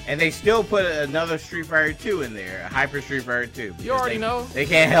it. And they still put another Street Fighter 2 in there, a Hyper Street Fighter 2. because already know. They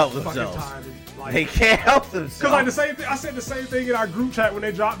can't help Fucking themselves. time. Like, They can't help themselves. Cause like the same thing, I said the same thing in our group chat when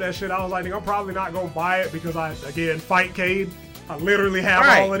they dropped that shit. I was like, I'm probably not gonna buy it because again, Fightcade. I literally have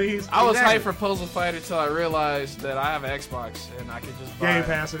all of these. I was hyped for Puzzle Fighter till I realized that I have an Xbox and I could just buy Game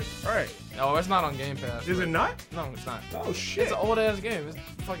Pass it. Right. No, it's not on Game Pass. Is it not? No, it's not. Oh shit. It's an old ass game. It's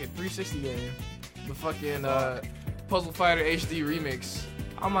a fucking 360 game. The fucking Puzzle Fighter HD remix.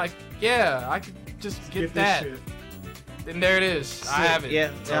 I'm like, yeah, I could just get that. Shit. And there it is. I have it.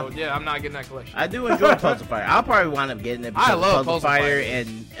 Yeah. So yeah, I'm not getting that collection. I do enjoy Puzzle Fighter. I'll probably wind up getting it because I love Puzzle Fighter Fighter.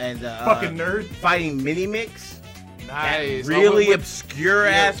 and Fucking nerd. fighting mini mix. Nice. Really obscure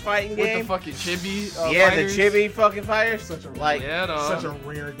ass fighting with game. the fucking chibi. The chibi fucking fighters. Such a such a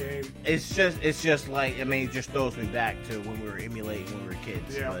rare game. It's just like, I mean, it just throws me back to when we were emulating when we were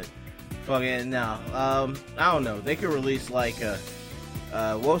kids. Yeah. But fucking no. I don't know. They could release like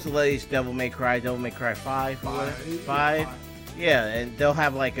what was the latest Devil May Cry 5? 5. Yeah, and they'll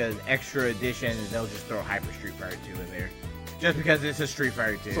have like an extra edition, and they'll just throw Hyper Street Fighter 2 in there, just because it's a Street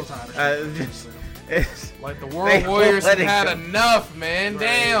Fighter 2. So tired of It's like the World Warriors have had enough, man. Right.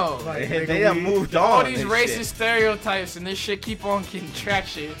 Damn. Like, they done moved on. All these and racist shit. stereotypes and this shit keep on getting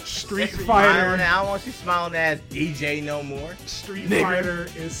traction. Street Smiling, Fighter. I don't want you smiling ass DJ no more. Street Fighter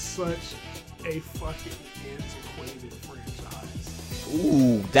is such a fucking antiquated franchise.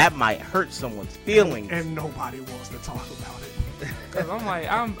 Ooh, that might hurt someone's feelings. And nobody wants to talk about it. Cause I'm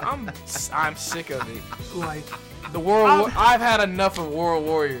like, I'm sick of it. Like I've had enough of World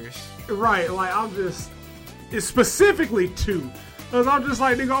Warriors. Right, like I'm just, it's specifically 2. Cause I'm just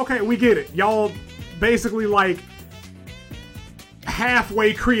like, nigga, okay, we get it. Y'all basically like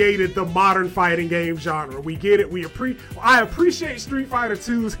halfway created the modern fighting game genre. We get it. I appreciate Street Fighter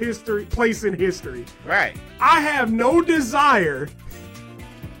 2's place in history. Right. I have no desire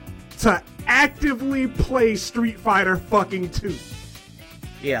to actively play Street Fighter fucking 2.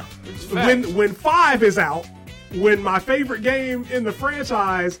 Yeah. When 5 is out, when my favorite game in the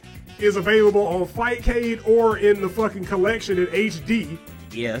franchise is available on Fightcade or in the fucking collection in HD.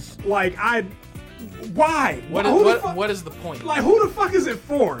 Yes. Like, why? What is the point? Like, who the fuck is it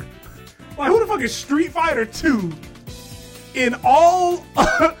for? Like, who the fuck is Street Fighter 2 in all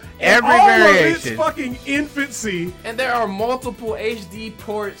every variation of variation. its fucking infancy? And there are multiple HD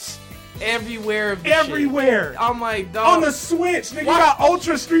ports everywhere. Everywhere. I'm like, dog. On the Switch, nigga, you got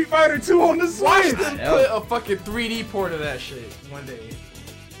Ultra Street Fighter 2 on the Watch Switch. them put a fucking 3D port of that shit one day.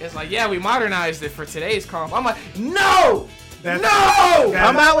 It's like, yeah, we modernized it for today's comp. I'm like, no! Come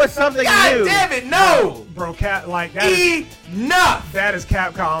out with something God new. damn it, no! Bro, like Enough! that is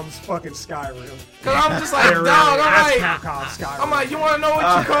Capcom's fucking Skyrim. Cause I'm just like, dog, That's Capcom's Skyrim. I'm like, you wanna know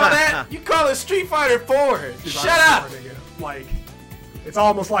what you call that? You call it Street Fighter 4. Shut up! Like, it's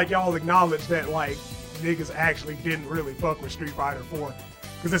almost like y'all acknowledge that, like, niggas actually didn't really fuck with Street Fighter 4.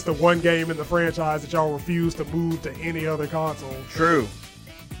 Because it's the one game in the franchise that y'all refuse to move to any other console. True.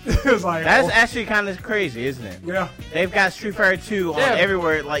 It's like, That's actually kind of crazy, isn't it? yeah. They've got Street Fighter 2 on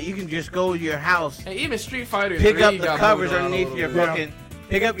everywhere. Like, you can just go to your house, And even Street Fighter pick 3 up the got covers moved on a underneath little your bit. fucking,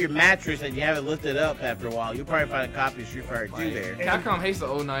 pick up your mattress and you have it lifted up after a while. You'll probably find a copy of Street Fighter 2 there. Capcom hates the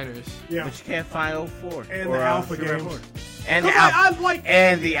 09ers. Yeah. But you can't find 04. And or, the Alpha Street Fighter games. 4. And the 'Cause Alpha.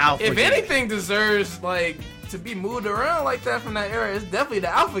 And the Alpha If games. anything deserves, like, to be moved around like that from that era, it's definitely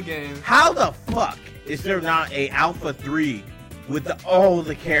the Alpha game. How the fuck is there not a Alpha 3 with all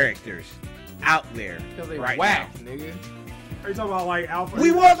the characters out there? Because they right whack, now? nigga. Are you talking about, like, Alpha?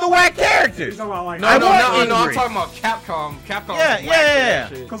 We want the whack You characters. talking about, like, No, want I'm Ingrid. talking about Capcom. Capcom. Yeah.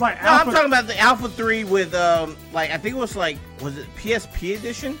 Because, like, No, I'm Alpha... talking about the Alpha 3 with, like, I think it was like, was it PSP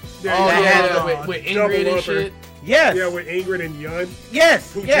edition? Oh, that had yeah, with Ingrid and shit. Yes. Yeah, with Ingrid and Yun.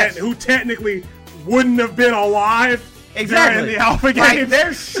 Yes. Who technically wouldn't have been alive Exactly. during the Alpha Like, games.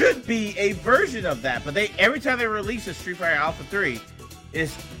 there should be a version of that, but every time they release a Street Fighter Alpha 3,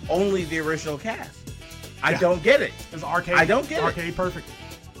 it's only the original cast. I don't get it. It's arcade. I don't get it. Arcade perfect.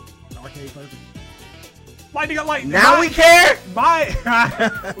 Arcade perfect. Like, nigga, like Now we care. My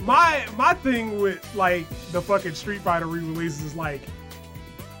thing with, like, the fucking Street Fighter re-releases is like,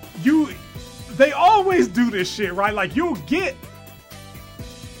 they always do this shit, right? Like, you'll get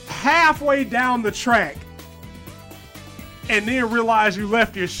halfway down the track and then realize you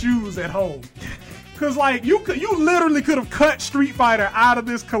left your shoes at home. Cause, like, you literally could have cut Street Fighter out of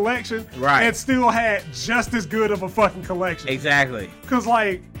this collection, right, and still had just as good of a fucking collection. Exactly. Cause,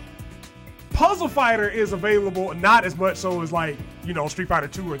 like, Puzzle Fighter is available, not as much so as, like, you know, Street Fighter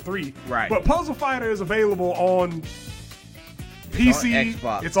 2 or 3. Right. But Puzzle Fighter is available on PC.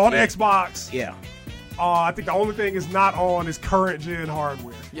 It's on Xbox. Yeah. I think the only thing it's not on is current gen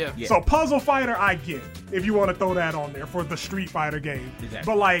hardware. Yeah. So Puzzle Fighter, I get, if you want to throw that on there for the Street Fighter game.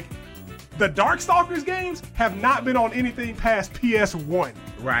 Exactly. But, like, the Darkstalkers games have not been on anything past PS1.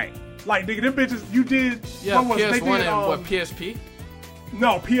 Right. Like, nigga, them bitches, you did. Yeah, what was, PS1 they did, and what, PSP?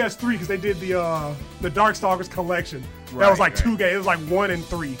 No, PS3, because they did the Darkstalkers collection. That Right, was like right. 2 games. It was like 1 and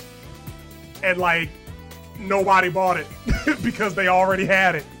 3. And like, nobody bought it because they already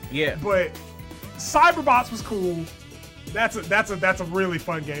had it. Yeah. But Cyberbots was cool. That's a really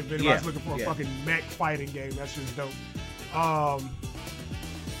fun game. If anybody's looking for a fucking mech fighting game, that's just dope.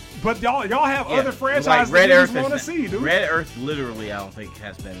 But y'all have other franchises Red that you Earth just want to see, dude. Red Earth literally, I don't think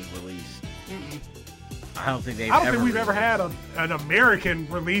has been released. I don't think we've ever had an American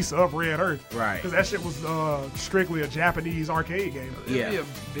release of Red Earth. Right. Because that shit was strictly a Japanese arcade game. It'd be a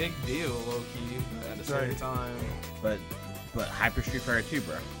big deal, low key, but at the same time. But Hyper Street Fighter 2,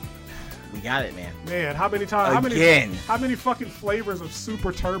 bro. We got it, man. Man, how many times? Again. How many fucking flavors of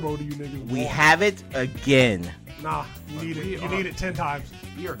Super Turbo do you niggas want? We have it again. Nah, you need it. You need it 10 times.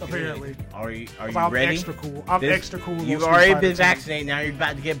 You're apparently. Are you I'm ready? extra cool. I'm extra cool. on You've Street already Fighter been 2. vaccinated. Now you're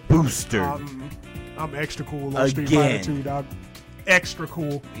about to get boosted. I'm extra cool on Street Fighter 2, dog. Extra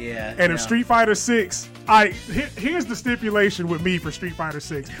cool. Yeah. And if Street Fighter 6, here's the stipulation with me for Street Fighter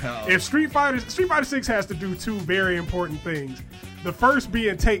 6. Oh. If Street Fighter 6 has to do 2 very important things. The first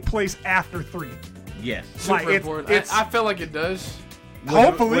being take place after 3. Yes. Super important. I feel like it does.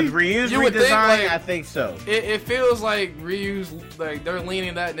 Hopefully. With Ryu's You would think, redesign, like, I think so. It feels like Ryu's, like, they're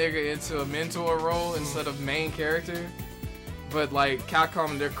leaning that nigga into a mentor role instead of main character. But, like,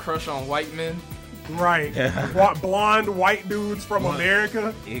 Capcom, their crush on white men. Right. Blonde white dudes from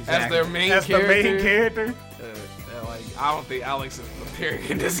America. Exactly. As their main As character. the main character. Like, I don't think Alex is appearing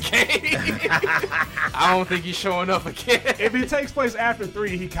in this game. I don't think he's showing up again. If it takes place after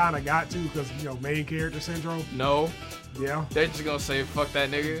 3, he kind of got to because, main character syndrome. No. Yeah. They're just gonna say, fuck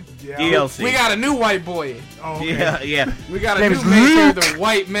that nigga. Yeah. DLC. We got a new white boy. Oh, okay. Yeah. We got a new main character,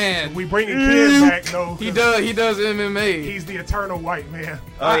 white man. We bringing kids back, though. He does MMA. He's the eternal white man.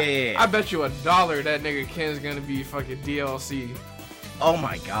 Oh, yeah. I bet you $1 that nigga Ken's gonna be fucking DLC. Oh,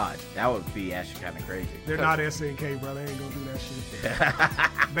 my God. That would be actually kind of crazy. They're not SNK, bro. They ain't gonna do that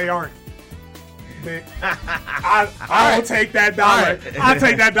shit. They aren't. I'll take that dollar. Right. I'll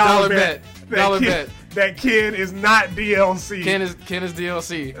take that dollar bet. Dollar bet. That Ken is not DLC. Ken is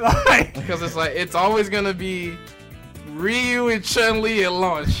DLC. Like, Because it's always gonna be Ryu and Chun-Li at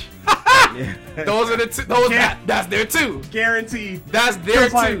launch. Those are the two. That's their 2. guaranteed. That's their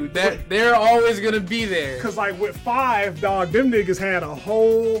 2. Like, They're always gonna be there. Cause like with 5, dog, them niggas had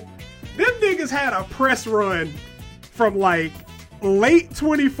a press run from like late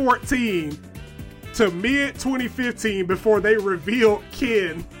 2014 to mid 2015 before they revealed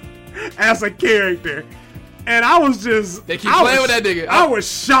Ken as a character. And I was just... They keep playing with that nigga. I was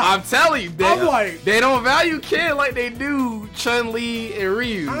shocked. I'm telling you, they don't value Ken like they do Chun-Li and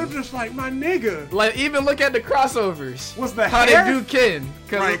Ryu. I'm just like, my nigga. Like, even look at the crossovers. What's the how hair? they do Ken?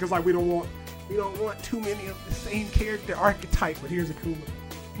 Right, because like we don't want too many of the same character archetype. But here's Akuma.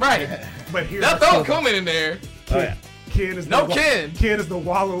 Right. But here's They'll throw Akuma in there. Ken is Ken. Ken is the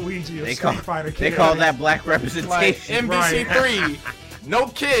Waluigi of Street Fighter. They call that black representation. Like NBC 3. No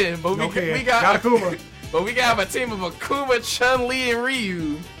Ken, but we got Akuma. But we got a team of Akuma, Chun-Li, and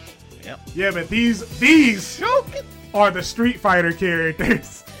Ryu. Yep. Yeah, but these are the Street Fighter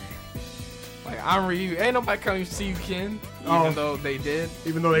characters. Like, I'm Ryu. Ain't nobody coming to see you, Ken. Even though they did.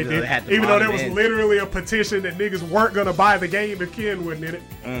 Even though they did. Had to Even though buy there was them in. literally a petition that niggas weren't going to buy the game if Ken wasn't in it.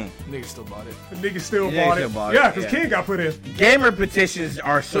 Niggas still bought it. The niggas still Yeah, bought they it. still bought it, Yeah, because yeah. Ken got put in. Gamer petitions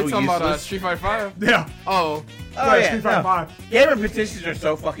are so We're talking useless. about Street Fighter 5? Yeah. Oh. Street Fighter 5. Gamer petitions are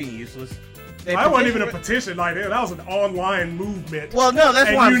so fucking useless. That wasn't even a petition like that. That was an online movement. Well, no, that's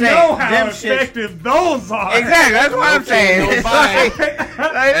and what I'm you saying. know how Them shits- effective those are. Exactly, that's what I'm saying. no It's buy.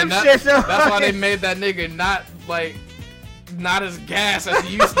 like, them shits are That's why they made that nigga not as gas as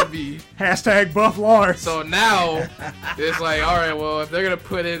he used to be. Hashtag Buff Lars. So now it's like, all right, well, if they're gonna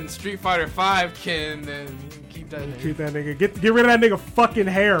put in Street Fighter 5 Ken, then you can keep that nigga. Keep that nigga. Get rid of that nigga fucking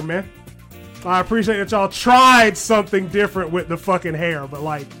hair, man. I appreciate that y'all tried something different with the fucking hair, but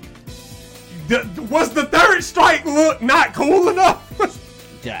like, was the third strike look not cool enough? I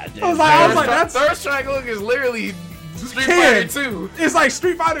was like, that's Third Strike look is literally Street Ken. Fighter 2. It's like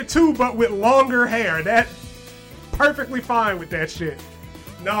Street Fighter 2, but with longer hair. That perfectly fine with that shit.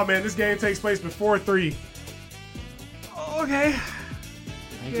 No, man, this game takes place before 3. Okay.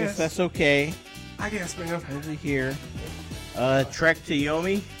 I guess that's okay. I guess, man. Over here. Trek to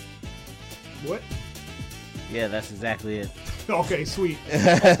Yomi. What? Yeah, that's exactly it. Okay, sweet.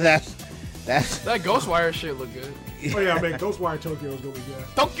 that's That Ghostwire shit look good. Oh yeah, man, Ghostwire Tokyo is gonna be good.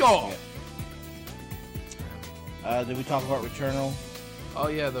 Tokyo! Did we talk about Returnal? Oh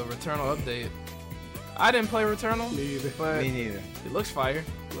yeah, the Returnal update. I didn't play Returnal, Me either. but Me neither. it looks fire.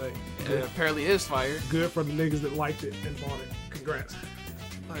 Like, it apparently is fire. Good for the niggas that liked it and bought it. Congrats.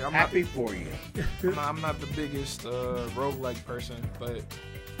 Like, I'm Happy for you. I'm not the biggest roguelike person, but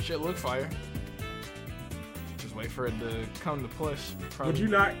shit look fire. Just wait for it to come to push. Would you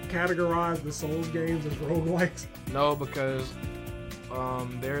not categorize the Souls games as roguelikes? No, because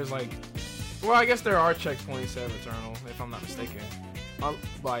there's like, well, I guess there are checkpoints at Returnal, if I'm not mistaken.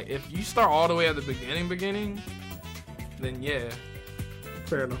 Like, if you start all the way at the beginning, then yeah.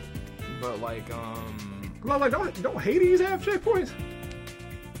 Fair enough. But like, Like, don't Hades have checkpoints?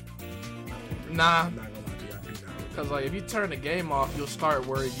 nah. I'm not gonna lie to you, I do not. Because, like, if you turn the game off, you'll start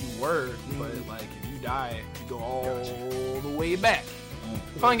where you were. But, like, if you die, you go all the way back.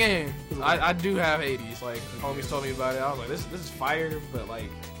 Fun game. I do have Hades. Like, homies told me about it. I was like, this is fire, but, like,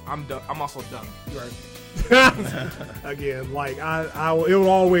 I'm also dumb. Right. Again, like, it would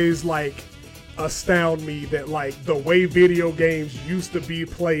always, like, astound me that, like, the way video games used to be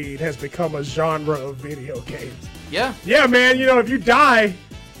played has become a genre of video games. Yeah. Yeah, man, you know, if you die,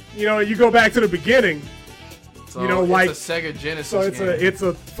 you know, you go back to the beginning. So you know, it's like, a Sega Genesis so it's game. it's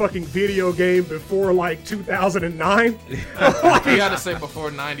a fucking video game before like 2009. You gotta say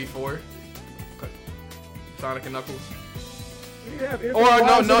before 94. Sonic and Knuckles. You didn't have Or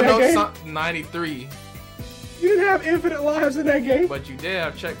infinite lives in that game? 93. You didn't have infinite lives in that game. But you did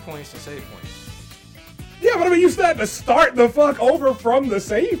have checkpoints and save points. Yeah, but I mean, you still had to start the fuck over from the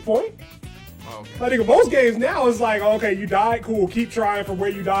save point. Oh, okay. I think most games now is like, okay, you died, cool, keep trying from where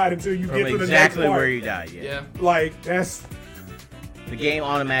you died until you get to the next Exactly part. where you died, yeah. Yeah. Like, that's... The game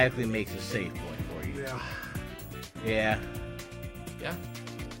automatically makes a save point for you. Yeah. Yeah. Yeah.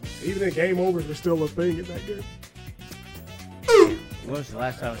 Even the game overs were still a thing in that game. When was the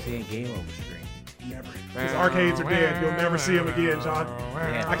last time I seen a game over screen? Never. Because arcades are dead. You'll never see them again, John.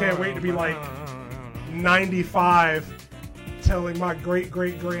 Yeah. I can't wait to be like 95 telling my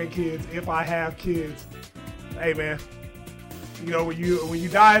great-great-grandkids, if I have kids, hey, man, you know, when you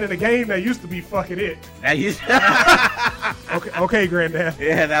died in a game, that used to be fucking it. That used Okay, Granddad.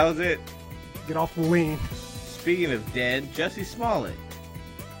 Yeah, that was it. Get off the lean. Speaking of dead, Jussie Smollett.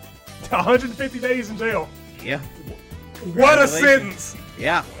 150 days in jail. Yeah. What a Congratulations. sentence.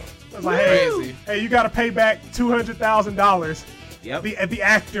 Yeah. I was like, hey, Crazy. you got to pay back $200,000. Yep. The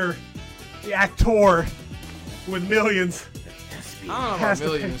actor with millions. I don't know Has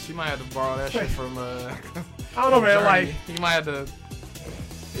about to pay. millions. She might have to borrow that shit from I don't know, man. Journey. Like, He might have to.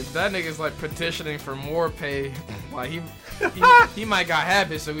 If that nigga's like petitioning for more pay, like he might got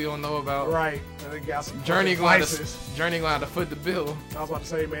habits that we don't know about. right. I think got some Journey fucking going vices. to foot the bill. I was about to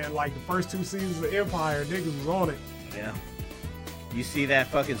say, man, like the first 2 seasons of Empire, niggas was on it. Yeah. You see that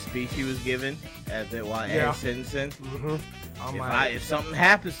fucking speech he was giving while Yeah. sentencing? I'm If, like, if something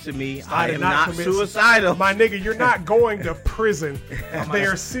happens to me, I Decided am not not commit suicidal. My nigga, you're not going to prison. They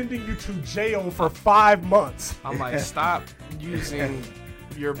are sending you to jail for 5 months. I'm like, stop using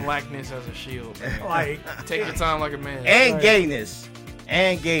your blackness as a shield. Man. Like, Take your time like a man. and Right. gayness.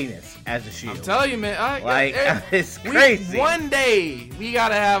 And gayness as a shield. I'm telling you, man. It's crazy. One day we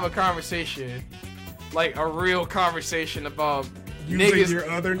gotta have a conversation, like a real conversation about using niggas. your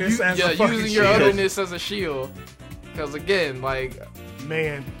otherness as a fucking using your shield. otherness as a shield. Because again, like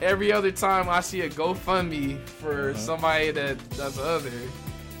Man, every other time I see a GoFundMe for somebody that's other,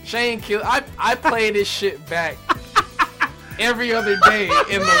 Shane kill. I play this shit back every other day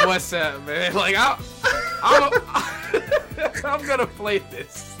in the WhatsApp, man. Like I'm gonna play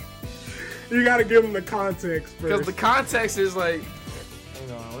this you gotta give them the context because first. the context is like,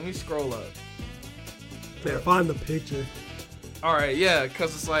 hang on, let me scroll up. Yeah, find the picture. All right, yeah,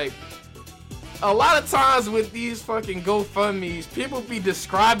 because it's like a lot of times with these fucking GoFundMes, people be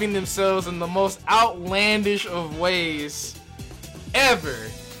describing themselves in the most outlandish of ways ever.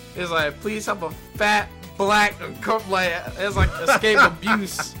 It's like, please help a fat black, like it's like escape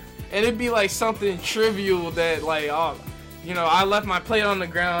abuse, and it'd be like something trivial that like, oh, you know, I left my plate on the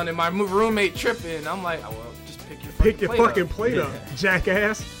ground and my roommate tripping. I'm like, oh well, just pick your fucking plate up.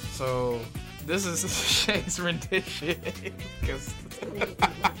 Jackass. So this is Shane's rendition. Cause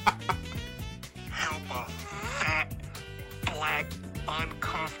Help a fat, black,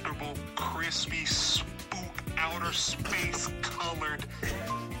 uncomfortable, crispy, spook, outer space colored,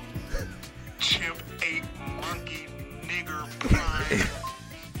 chimp ape, monkey, nigger,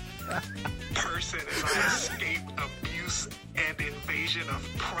 prime person as I escaped abuse and invasion of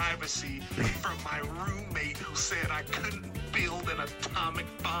privacy from my roommate who said I couldn't build an atomic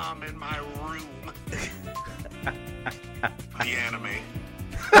bomb in my room. The anime.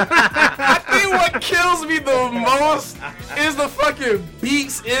 I think what kills me the most is the fucking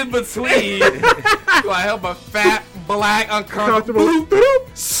beats in between. Like help a fat, black, uncomfortable,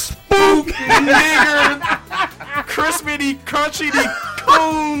 spook nigger, crispity, crunchy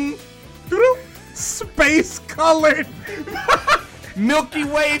coon, Space colored. Milky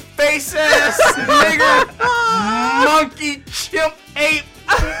Way face ass nigger, monkey, chimp, ape,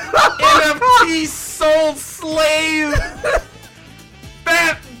 NFT soul slave,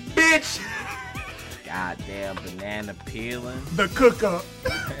 fat bitch. Goddamn banana peeling. The cook up.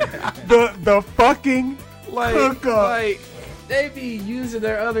 the fucking cook up. Like they be using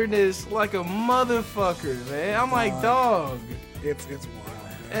their otherness like a motherfucker, man. I'm like, dog. It's wild.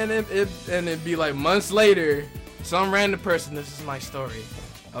 Man. And it'd be like months later, some random person. This is my story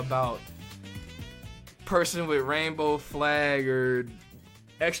about person with rainbow flag or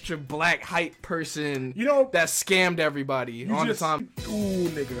extra black hype person. You know that scammed everybody on the time. Ooh,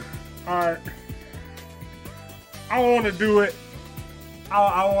 nigga. All right. I want to do it.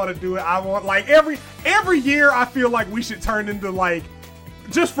 I want to do it. I want like every year. I feel like we should turn into like.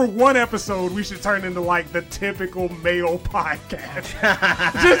 Just for one episode, we should turn into like the typical male podcast.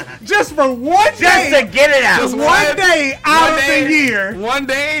 just for one day. Just to get it out. Just one day out of the year. One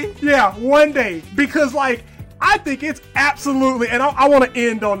day? Yeah, one day. Because like, I think it's absolutely, and I want to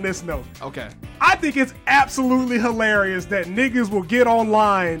end on this note. Okay. I think it's absolutely hilarious that niggas will get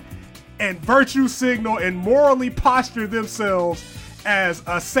online and virtue signal and morally posture themselves as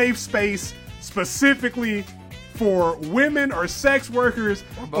a safe space specifically for women or sex workers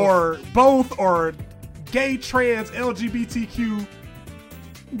or both or gay, trans, LGBTQ,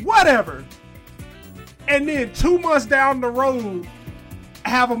 whatever. And then 2 months down the road,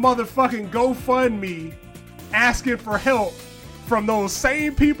 have a motherfucking GoFundMe asking for help from those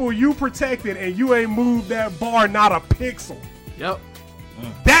same people you protected and you ain't moved that bar not a pixel. Yep.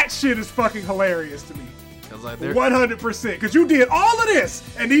 That shit is fucking hilarious to me. Like 100%. Because you did all of this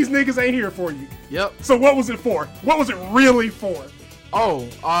and these niggas ain't here for you. Yep. So what was it for? What was it really for? Oh,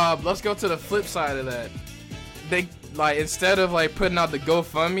 let's go to the flip side of that. They like instead of like putting out the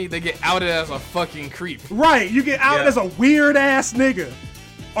GoFundMe, they get outed as a fucking creep. Right. You get outed as a weird ass nigga.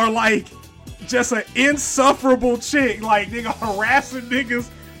 Or like just an insufferable chick. Like nigga harassing niggas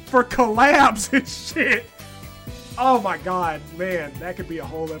for collabs and shit. Oh my god, man, that could be a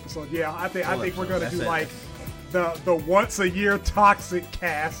whole episode. Yeah, I think we're gonna do like the once a year toxic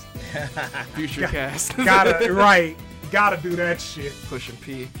cast. Future cast. Gotta do that shit. Pushing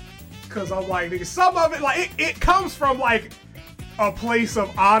P. Cause I'm like, nigga, some of it like it comes from like a place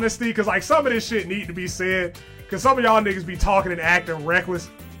of honesty. Cause like some of this shit need to be said. Cause some of y'all niggas be talking and acting reckless,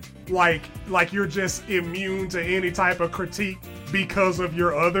 like you're just immune to any type of critique because of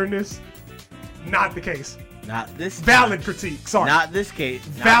your otherness. Not the case. Not this valid time. Critique. Sorry. Not this case.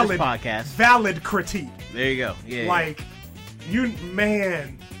 Not valid this podcast. Valid critique. There you go. Yeah. Like, you,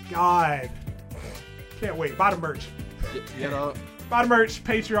 man, God. Can't wait. Buy the merch. You know. Buy the merch.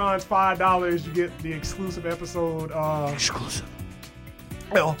 Patreon's $5. You get the exclusive episode. Exclusive.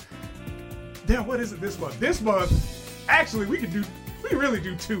 Well, damn, what is it this month? This month, actually, we can really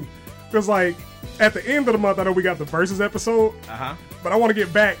do 2. Because, like, at the end of the month, I know we got the Versus episode. But I want to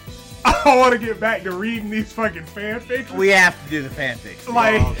get back. I want to get back to reading these fucking fanfics. We have to do the fanfics.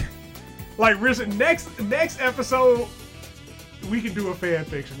 Like Richard, next episode, we can do a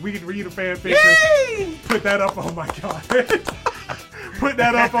fanfiction. We can read a fanfiction. Yay! Put that up. Oh my god. Put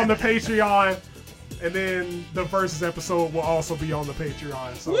that up on the Patreon, and then the Versus episode will also be on the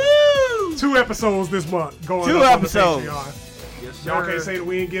Patreon. So Woo! 2 episodes this month going 2 up episodes. on the Patreon. Yes, sir. Y'all can't say that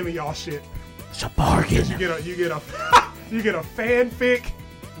we ain't giving y'all shit. It's a bargain. You get a fanfic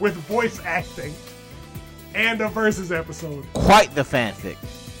with voice acting and a Versus episode. Quite the fanfic.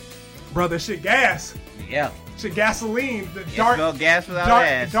 Brother, shit gas. Yeah. Shit gasoline. The Spell gas without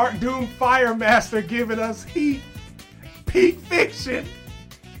ass. Dark Doom Firemaster giving us heat. Peak fiction.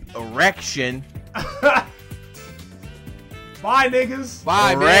 Erection. Bye, niggas.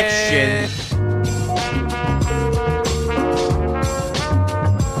 Bye, Erection. man.